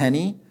for a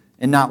penny,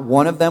 and not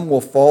one of them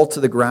will fall to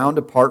the ground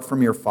apart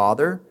from your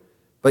Father?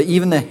 But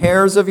even the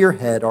hairs of your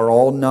head are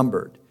all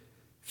numbered.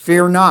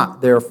 Fear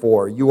not,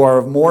 therefore, you are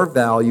of more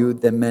value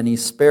than many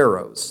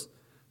sparrows.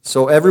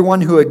 So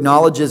everyone who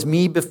acknowledges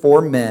me before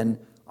men,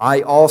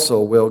 I also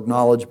will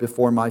acknowledge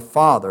before my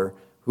Father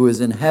who is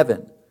in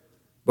heaven.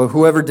 But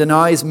whoever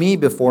denies me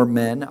before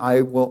men,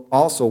 I will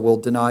also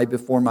deny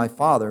before my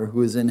Father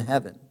who is in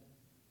heaven.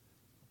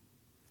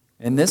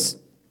 And this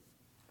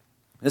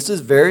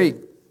is very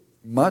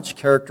much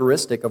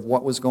characteristic of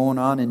what was going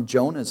on in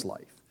Jonah's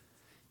life.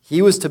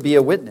 He was to be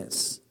a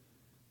witness.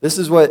 This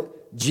is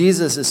what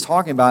Jesus is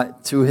talking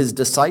about to his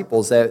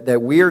disciples,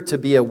 that we are to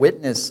be a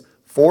witness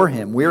for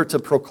him. We are to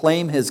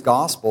proclaim his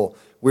gospel.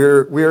 We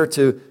are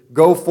to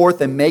go forth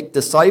and make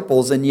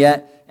disciples, and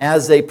yet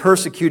as they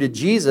persecuted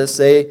Jesus,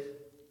 they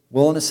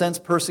will in a sense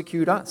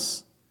persecute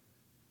us.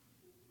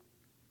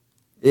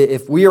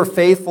 If we are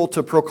faithful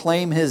to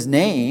proclaim his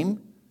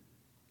name,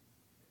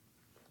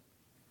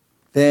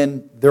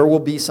 then there will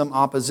be some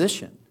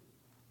opposition.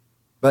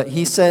 But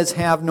he says,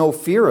 have no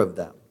fear of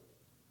them.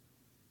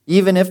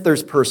 Even if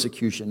there's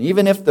persecution,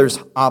 even if there's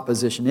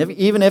opposition,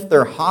 even if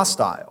they're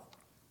hostile.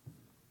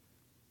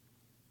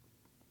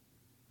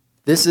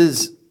 This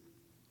is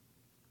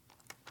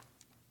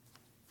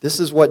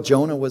what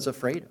Jonah was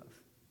afraid of.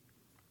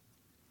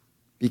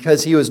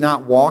 Because he was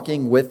not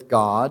walking with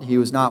God, he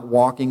was not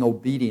walking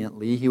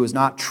obediently, he was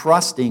not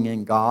trusting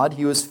in God,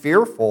 he was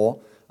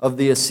fearful of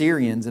the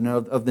Assyrians and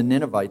of the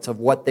Ninevites, of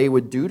what they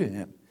would do to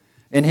him.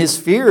 And his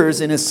fears,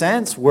 in a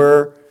sense,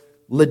 were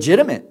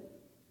legitimate.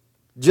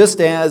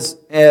 Just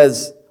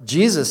as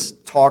Jesus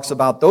talks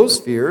about those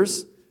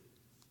fears,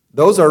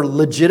 those are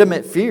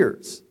legitimate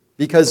fears,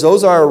 because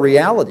those are a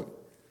reality.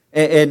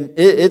 And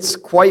it's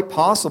quite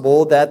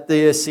possible that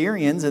the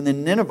Assyrians and the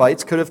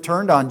Ninevites could have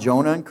turned on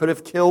Jonah and could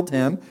have killed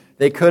him.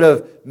 They could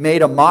have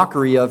made a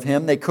mockery of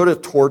him. They could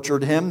have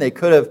tortured him. They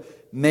could have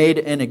made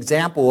an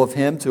example of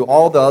him to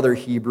all the other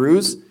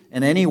Hebrews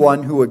and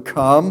anyone who would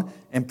come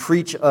and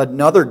preach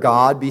another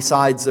god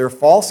besides their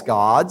false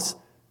gods.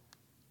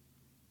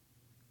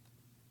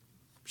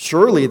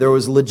 Surely there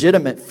was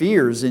legitimate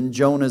fears in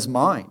Jonah's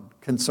mind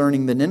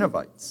concerning the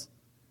Ninevites.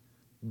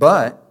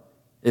 But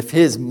if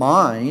his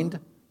mind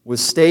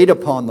was stayed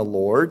upon the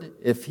Lord,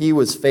 if he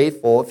was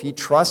faithful, if he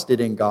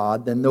trusted in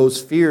God, then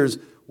those fears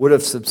would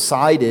have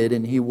subsided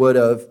and he would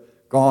have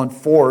gone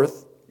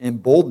forth in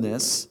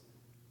boldness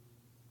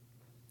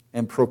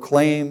and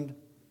proclaimed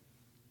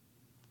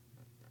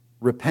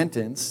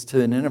repentance to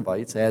the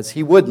Ninevites, as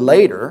he would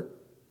later.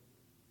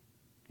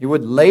 He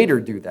would later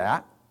do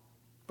that,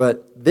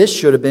 but this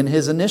should have been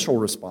his initial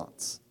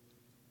response.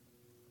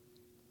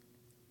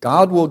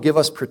 God will give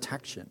us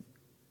protection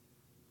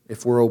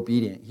if we're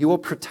obedient. He will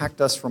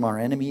protect us from our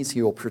enemies.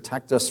 He will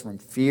protect us from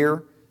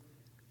fear.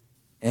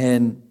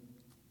 And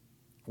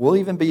we'll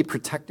even be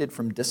protected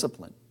from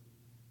discipline,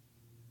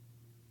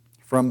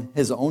 from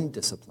his own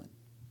discipline,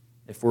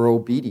 if we're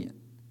obedient.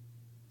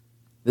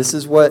 This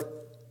is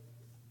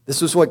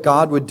what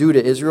God would do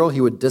to Israel. He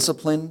would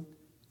discipline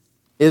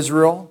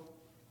Israel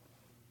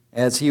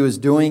as he was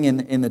doing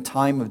in the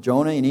time of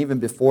Jonah, and even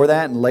before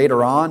that and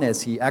later on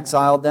as he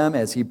exiled them,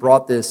 as he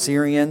brought the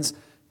Assyrians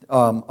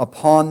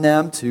upon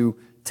them to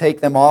take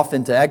them off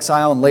into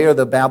exile, and later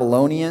the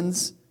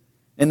Babylonians.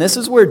 And this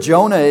is where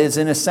Jonah is,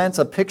 in a sense,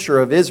 a picture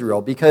of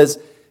Israel, because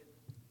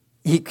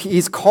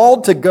he's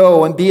called to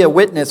go and be a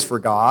witness for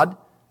God,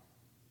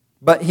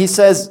 but he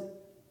says,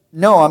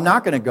 no, I'm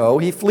not going to go.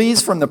 He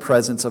flees from the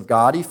presence of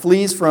God. He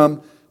flees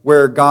from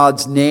where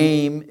God's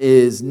name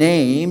is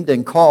named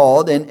and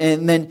called,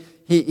 and then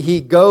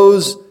he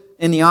goes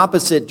in the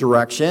opposite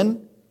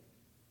direction.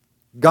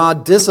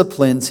 God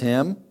disciplines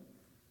him,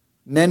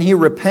 and then he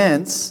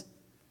repents,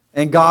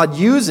 and God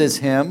uses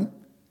him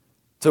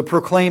to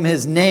proclaim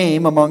his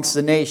name amongst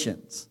the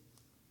nations.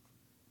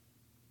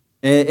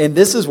 And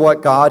this is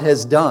what God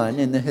has done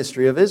in the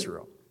history of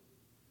Israel.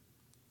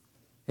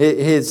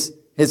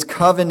 His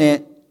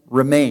covenant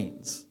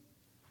remains.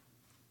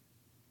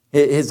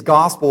 His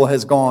gospel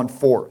has gone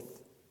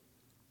forth.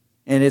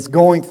 And it's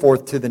going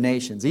forth to the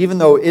nations. Even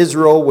though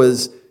Israel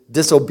was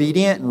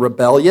disobedient and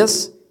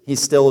rebellious, he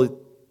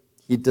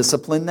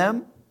disciplined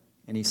them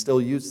and he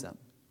still used them.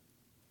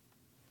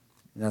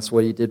 And that's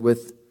what he did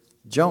with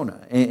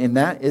Jonah. And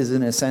that is,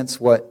 in a sense,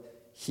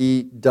 what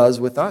he does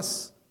with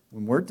us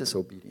when we're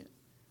disobedient.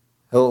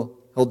 He'll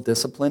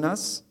discipline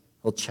us,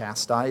 he'll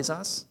chastise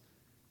us,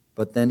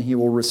 but then he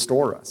will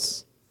restore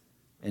us.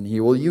 And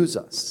he will use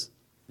us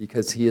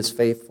because he is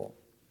faithful.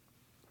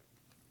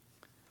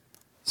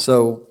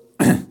 So,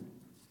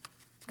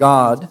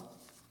 God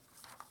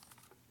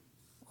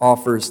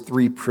offers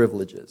three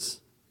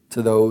privileges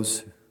to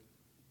those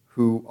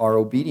who are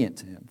obedient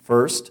to him.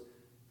 First,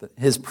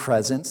 his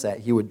presence, that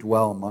he would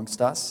dwell amongst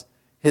us,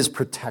 his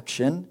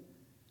protection,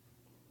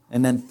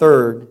 and then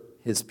third,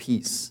 his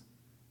peace.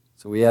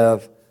 So we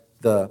have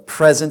the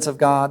presence of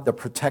God, the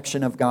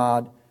protection of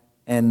God,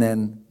 and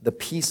then the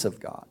peace of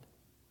God.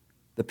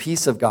 The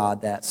peace of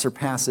God that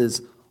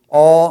surpasses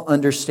all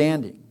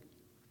understanding.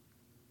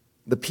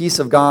 The peace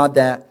of God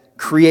that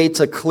creates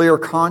a clear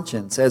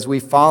conscience as we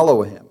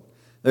follow him.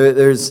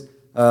 There's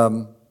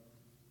one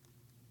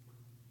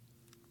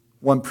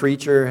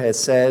preacher has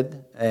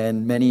said,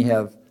 and many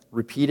have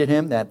repeated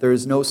him, that there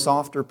is no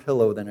softer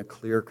pillow than a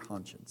clear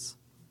conscience.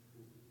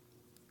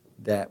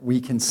 That we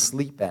can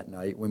sleep at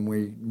night when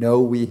we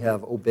know we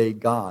have obeyed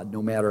God,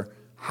 no matter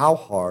how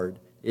hard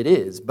it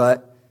is.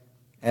 But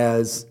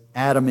as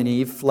Adam and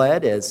Eve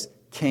fled, as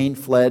Cain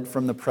fled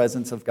from the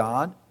presence of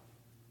God,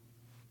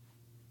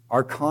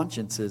 our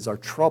consciences are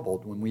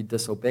troubled when we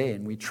disobey,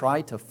 and we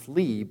try to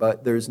flee,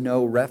 but there's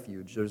no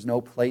refuge, there's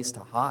no place to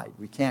hide.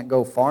 We can't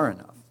go far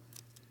enough.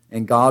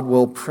 And God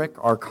will prick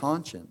our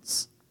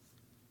conscience.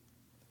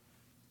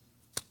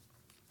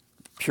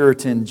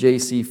 Puritan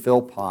J.C.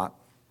 Philpott,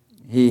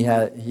 he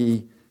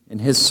in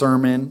his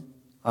sermon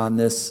on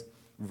this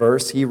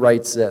verse, he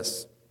writes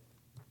this.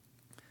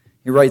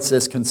 He writes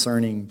this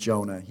concerning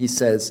Jonah. He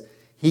says,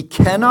 "He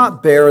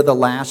cannot bear the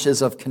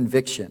lashes of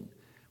conviction,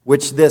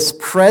 which this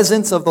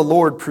presence of the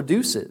Lord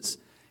produces,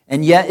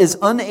 and yet is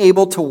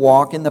unable to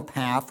walk in the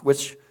path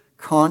which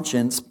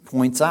conscience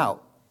points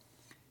out.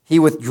 He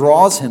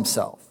withdraws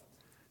himself,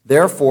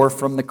 therefore,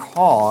 from the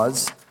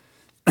cause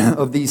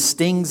of these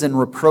stings and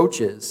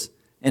reproaches,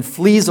 and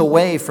flees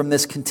away from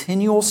this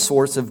continual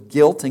source of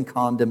guilt and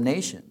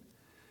condemnation.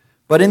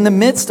 But in the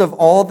midst of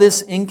all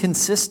this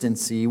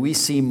inconsistency, we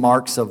see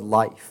marks of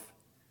life.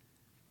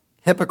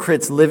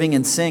 Hypocrites living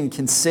in sin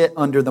can sit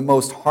under the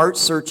most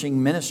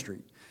heart-searching ministry.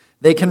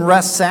 They can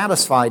rest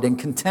satisfied and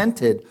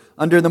contented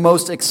under the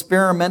most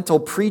experimental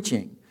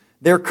preaching.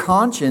 Their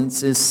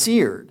conscience is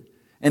seared,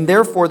 and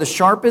therefore the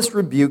sharpest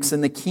rebukes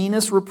and the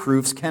keenest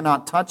reproofs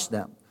cannot touch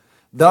them.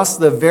 Thus,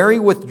 the very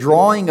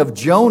withdrawing of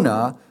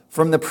Jonah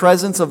from the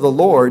presence of the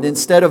Lord,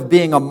 instead of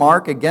being a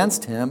mark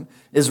against him,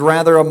 is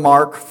rather a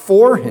mark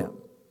for him,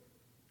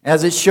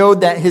 as it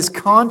showed that his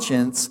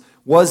conscience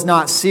was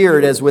not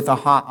seared as with a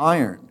hot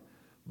iron,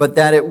 but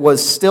that it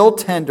was still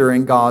tender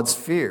in God's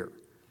fear.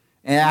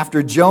 And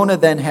after Jonah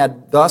then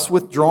had thus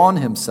withdrawn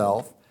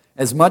himself,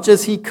 as much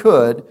as he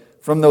could,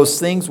 from those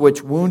things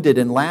which wounded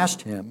and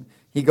lashed him,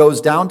 he goes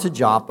down to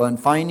Joppa, and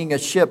finding a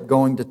ship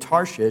going to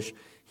Tarshish,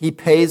 he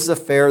pays the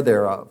fare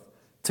thereof,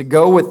 to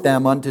go with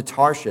them unto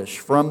Tarshish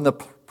from the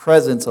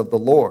presence of the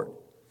Lord.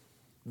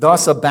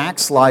 Thus a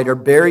backslider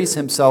buries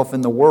himself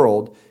in the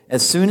world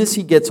as soon as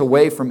he gets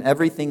away from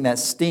everything that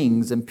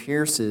stings and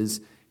pierces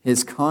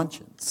his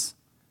conscience."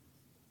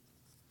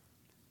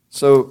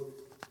 So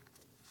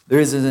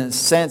there is a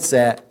sense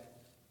that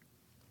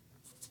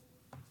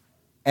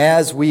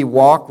as we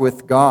walk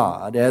with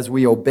God, as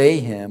we obey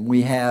him,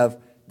 we have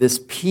this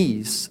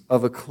peace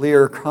of a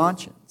clear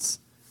conscience.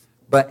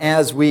 But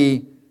as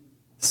we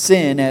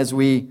sin, as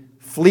we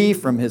flee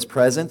from his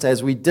presence,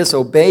 as we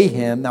disobey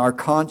him, our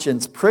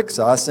conscience pricks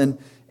us.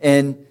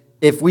 And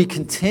if we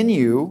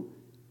continue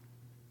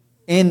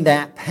in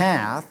that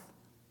path,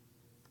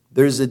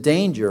 there's a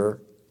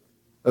danger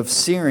of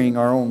searing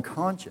our own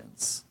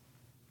conscience.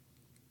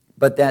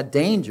 But that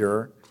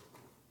danger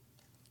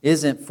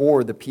isn't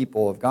for the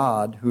people of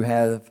God who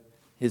have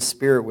his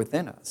Spirit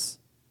within us.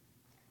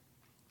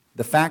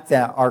 The fact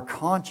that our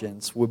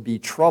conscience would be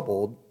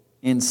troubled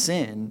in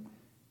sin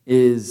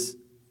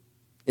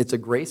it's a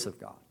grace of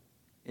God.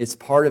 It's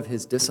part of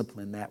his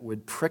discipline that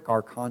would prick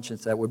our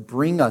conscience, that would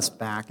bring us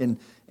back.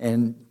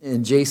 And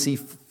J.C.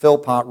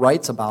 Philpott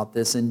writes about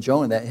this in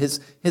Jonah, that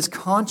his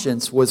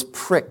conscience was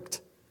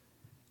pricked.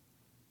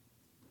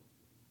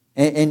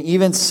 And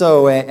even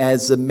so,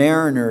 as the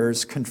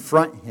mariners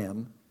confront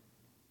him,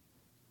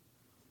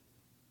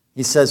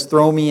 he says,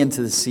 "Throw me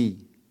into the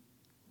sea."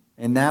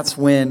 And that's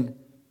when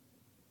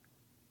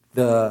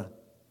the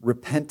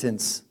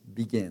repentance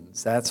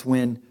begins. That's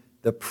when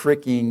the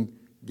pricking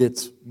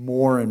gets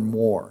more and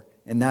more.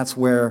 And that's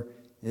where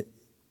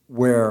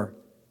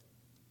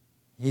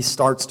he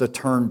starts to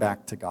turn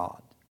back to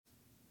God.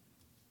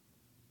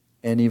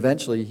 And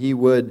eventually he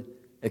would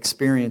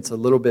experience a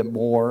little bit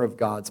more of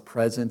God's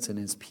presence and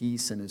his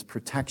peace and his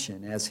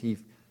protection as he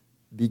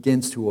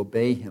begins to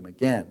obey him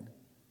again.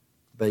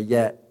 But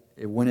yet,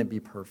 it wouldn't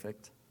be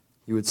perfect.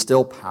 He would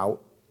still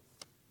pout.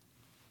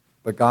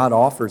 But God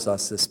offers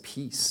us this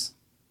peace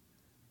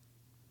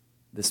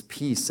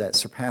that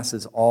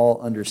surpasses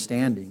all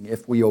understanding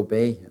if we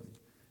obey him,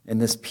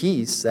 and this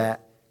peace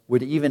that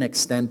would even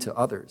extend to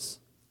others.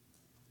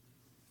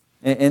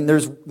 And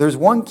there's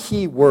one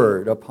key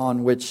word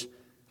upon which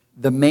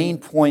the main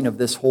point of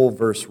this whole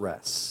verse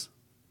rests,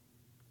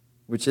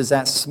 which is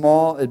that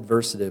small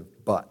adversative,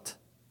 but.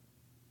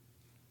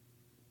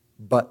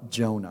 But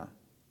Jonah.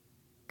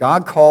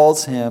 God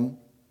calls him,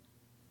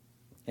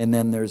 and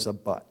then there's a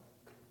but.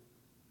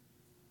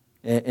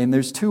 And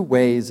there's two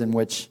ways in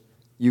which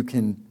you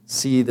can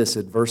see this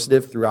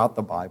adversative throughout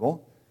the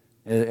Bible.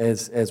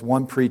 As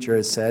one preacher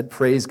has said,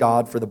 praise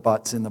God for the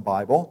buts in the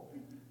Bible.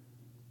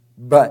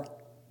 But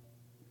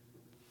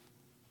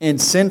in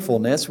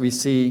sinfulness, we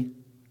see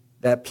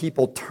that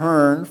people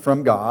turn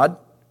from God.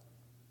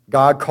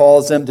 God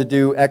calls them to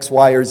do X,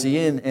 Y, or Z,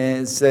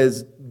 and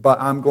says,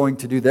 but I'm going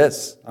to do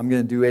this. I'm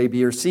going to do A,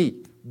 B, or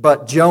C.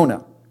 But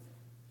Jonah.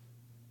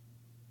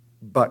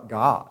 But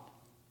God.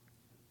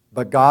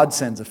 But God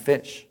sends a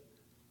fish.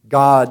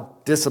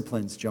 God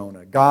disciplines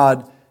Jonah.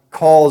 God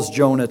calls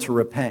Jonah to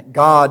repent.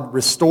 God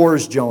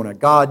restores Jonah.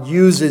 God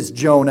uses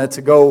Jonah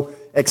to go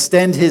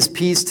extend his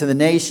peace to the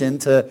nation,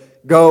 to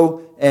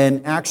go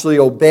and actually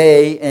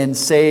obey and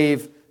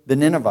save the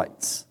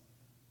Ninevites.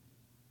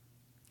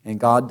 And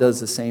God does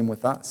the same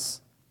with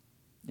us.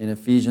 In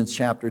Ephesians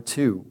chapter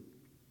 2,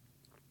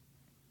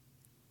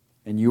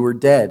 and you were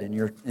dead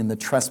in the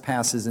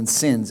trespasses and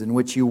sins in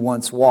which you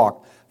once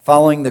walked,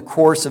 following the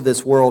course of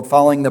this world,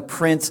 following the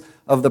prince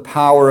of the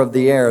power of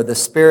the air, the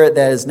spirit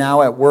that is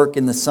now at work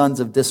in the sons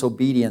of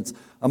disobedience,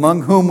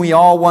 among whom we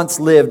all once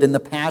lived in the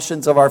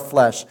passions of our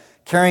flesh,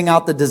 carrying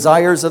out the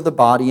desires of the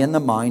body and the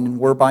mind, and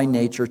were by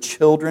nature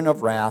children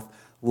of wrath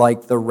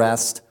like the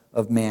rest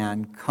of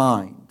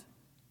mankind.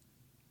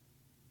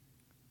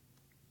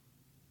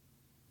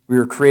 We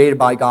were created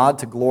by God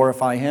to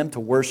glorify Him, to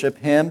worship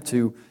Him,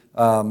 to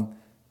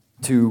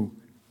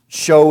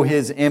show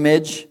His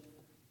image,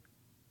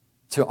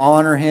 to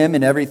honor Him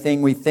in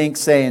everything we think,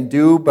 say, and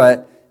do,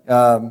 but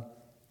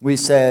we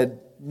said,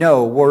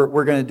 no,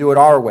 we're going to do it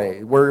our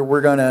way.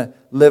 We're going to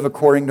live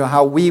according to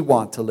how we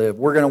want to live.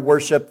 We're going to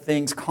worship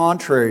things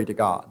contrary to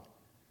God.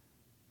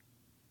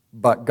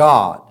 But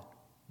God,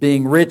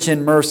 being rich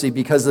in mercy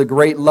because of the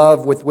great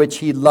love with which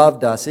He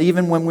loved us,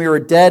 even when we were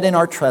dead in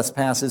our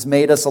trespasses,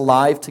 made us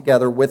alive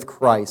together with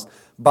Christ.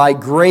 By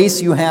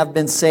grace you have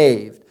been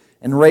saved,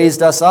 and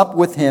raised us up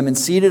with Him and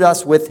seated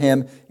us with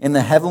Him in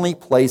the heavenly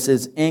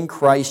places in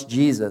Christ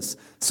Jesus,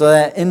 so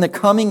that in the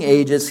coming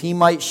ages He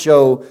might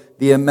show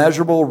the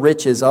immeasurable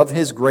riches of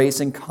His grace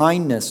and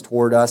kindness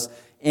toward us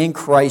in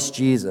Christ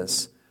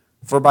Jesus.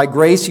 For by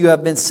grace you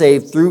have been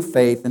saved through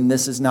faith, and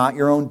this is not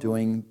your own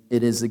doing.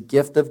 It is a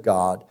gift of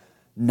God,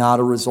 not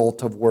a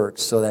result of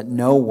works, so that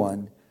no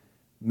one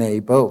may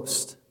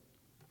boast.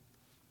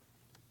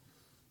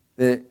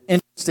 The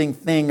interesting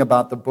thing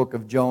about the book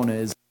of Jonah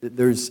is that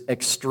there's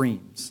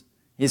extremes.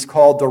 He's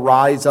called to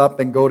rise up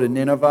and go to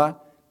Nineveh,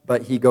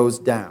 but he goes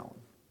down.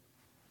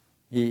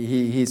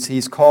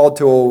 He's called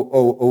to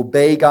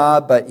obey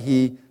God, but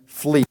he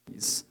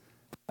flees.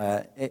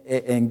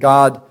 And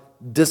God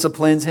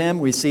disciplines him.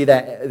 We see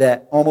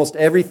that almost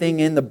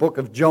everything in the book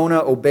of Jonah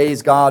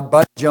obeys God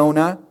but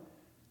Jonah.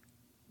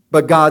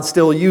 But God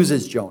still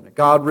uses Jonah.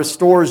 God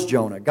restores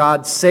Jonah.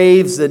 God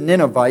saves the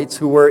Ninevites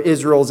who were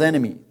Israel's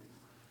enemy.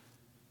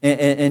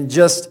 And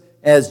just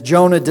as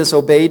Jonah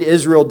disobeyed,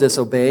 Israel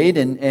disobeyed,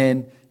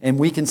 and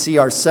we can see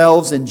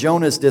ourselves in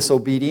Jonah's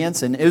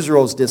disobedience and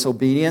Israel's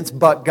disobedience,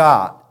 but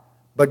God.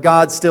 But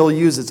God still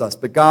uses us.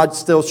 But God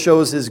still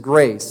shows His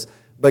grace.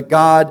 But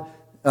God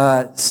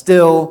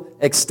still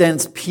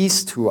extends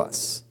peace to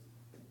us.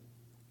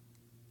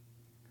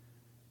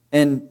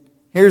 And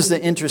here's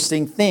the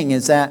interesting thing,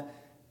 is that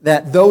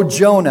though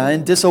Jonah,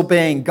 in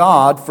disobeying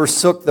God,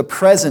 forsook the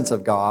presence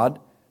of God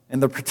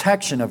and the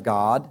protection of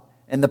God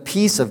and the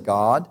peace of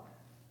God,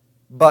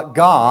 but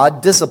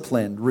God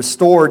disciplined,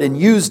 restored, and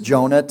used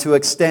Jonah to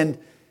extend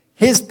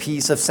His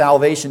peace of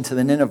salvation to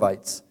the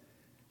Ninevites,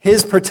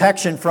 His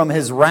protection from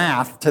His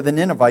wrath to the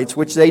Ninevites,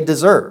 which they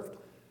deserved,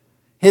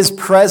 His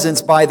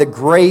presence by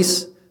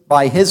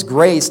His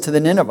grace to the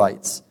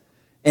Ninevites.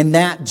 In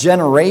that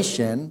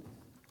generation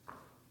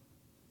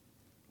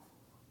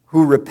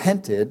who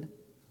repented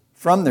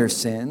from their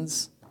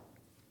sins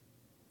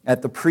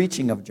at the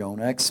preaching of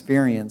Jonah,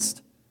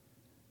 experienced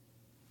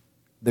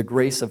the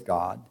grace of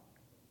God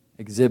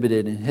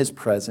exhibited in His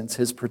presence,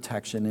 His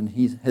protection, and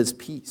His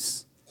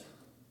peace.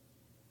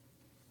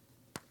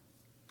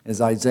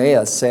 As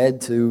Isaiah said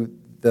to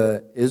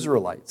the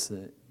Israelites,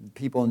 the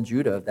people in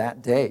Judah of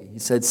that day, he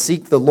said,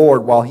 "Seek the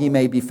Lord while He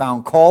may be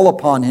found. Call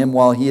upon Him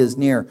while He is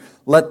near.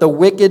 Let the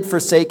wicked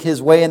forsake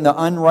his way and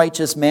the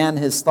unrighteous man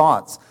his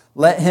thoughts.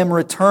 Let him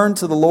return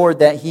to the Lord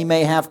that He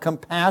may have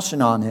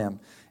compassion on him,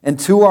 and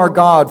to our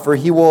God, for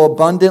He will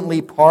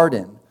abundantly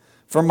pardon.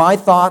 For my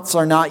thoughts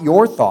are not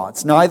your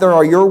thoughts, neither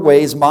are your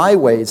ways my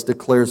ways,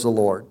 declares the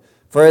Lord.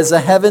 For as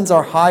the heavens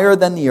are higher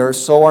than the earth,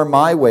 so are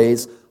my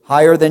ways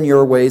higher than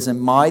your ways, and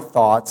my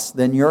thoughts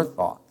than your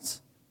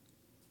thoughts."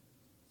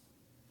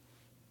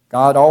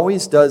 God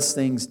always does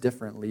things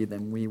differently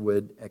than we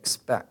would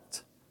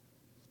expect.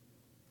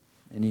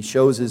 And He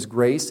shows His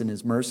grace and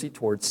His mercy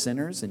towards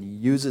sinners, and He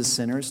uses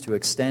sinners to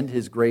extend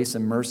His grace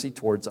and mercy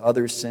towards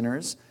other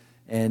sinners.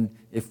 And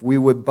if we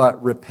would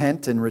but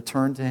repent and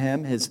return to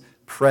Him, His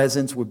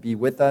presence would be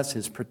with us,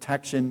 His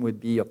protection would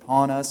be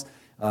upon us,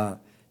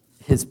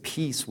 His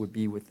peace would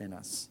be within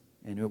us,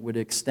 and it would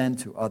extend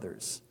to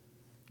others.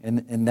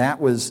 And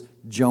that was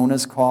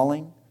Jonah's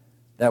calling,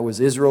 that was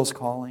Israel's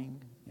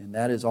calling, And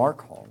that is our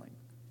calling,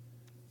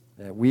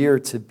 that we are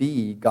to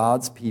be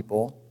God's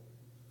people.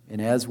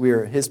 And as we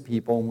are his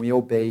people and we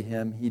obey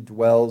him, he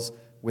dwells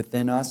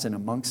within us and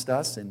amongst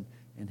us, and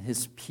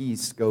his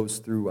peace goes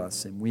through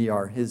us. And we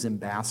are his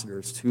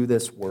ambassadors to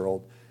this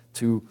world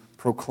to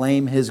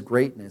proclaim his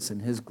greatness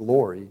and his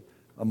glory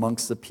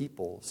amongst the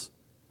peoples,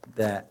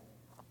 that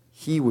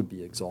he would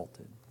be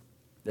exalted,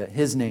 that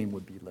his name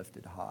would be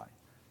lifted high,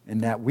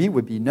 and that we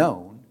would be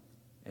known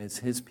as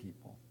his people.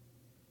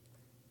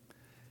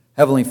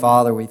 Heavenly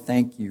Father, we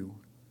thank you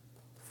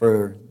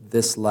for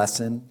this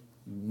lesson,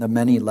 the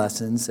many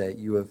lessons that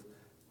you have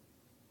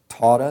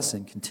taught us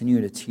and continue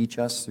to teach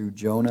us through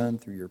Jonah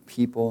and through your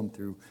people and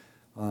through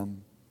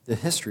the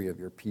history of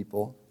your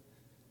people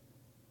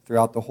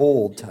throughout the whole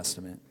Old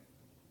Testament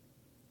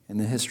and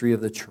the history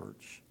of the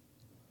church.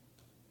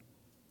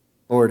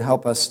 Lord,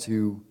 help us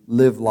to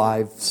live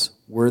lives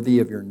worthy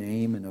of your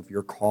name and of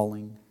your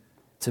calling,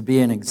 to be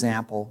an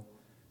example,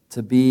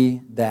 to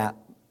be that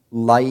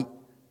light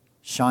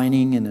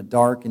shining in a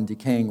dark and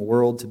decaying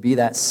world, to be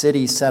that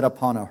city set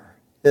upon a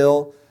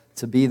hill,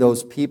 to be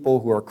those people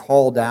who are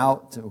called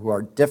out, who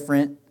are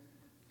different,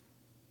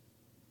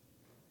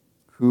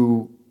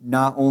 who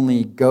not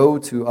only go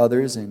to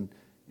others and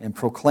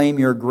proclaim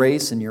your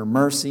grace and your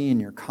mercy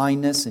and your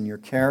kindness and your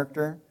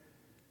character,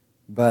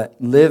 but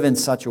live in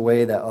such a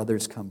way that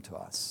others come to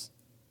us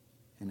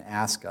and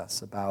ask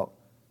us about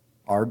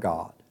our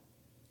God.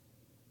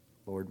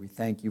 Lord, we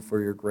thank you for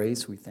your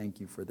grace. We thank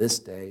you for this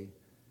day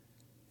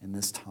and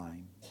this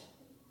time.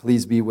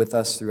 Please be with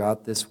us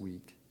throughout this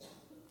week.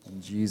 In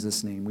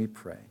Jesus' name we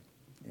pray.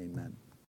 Amen.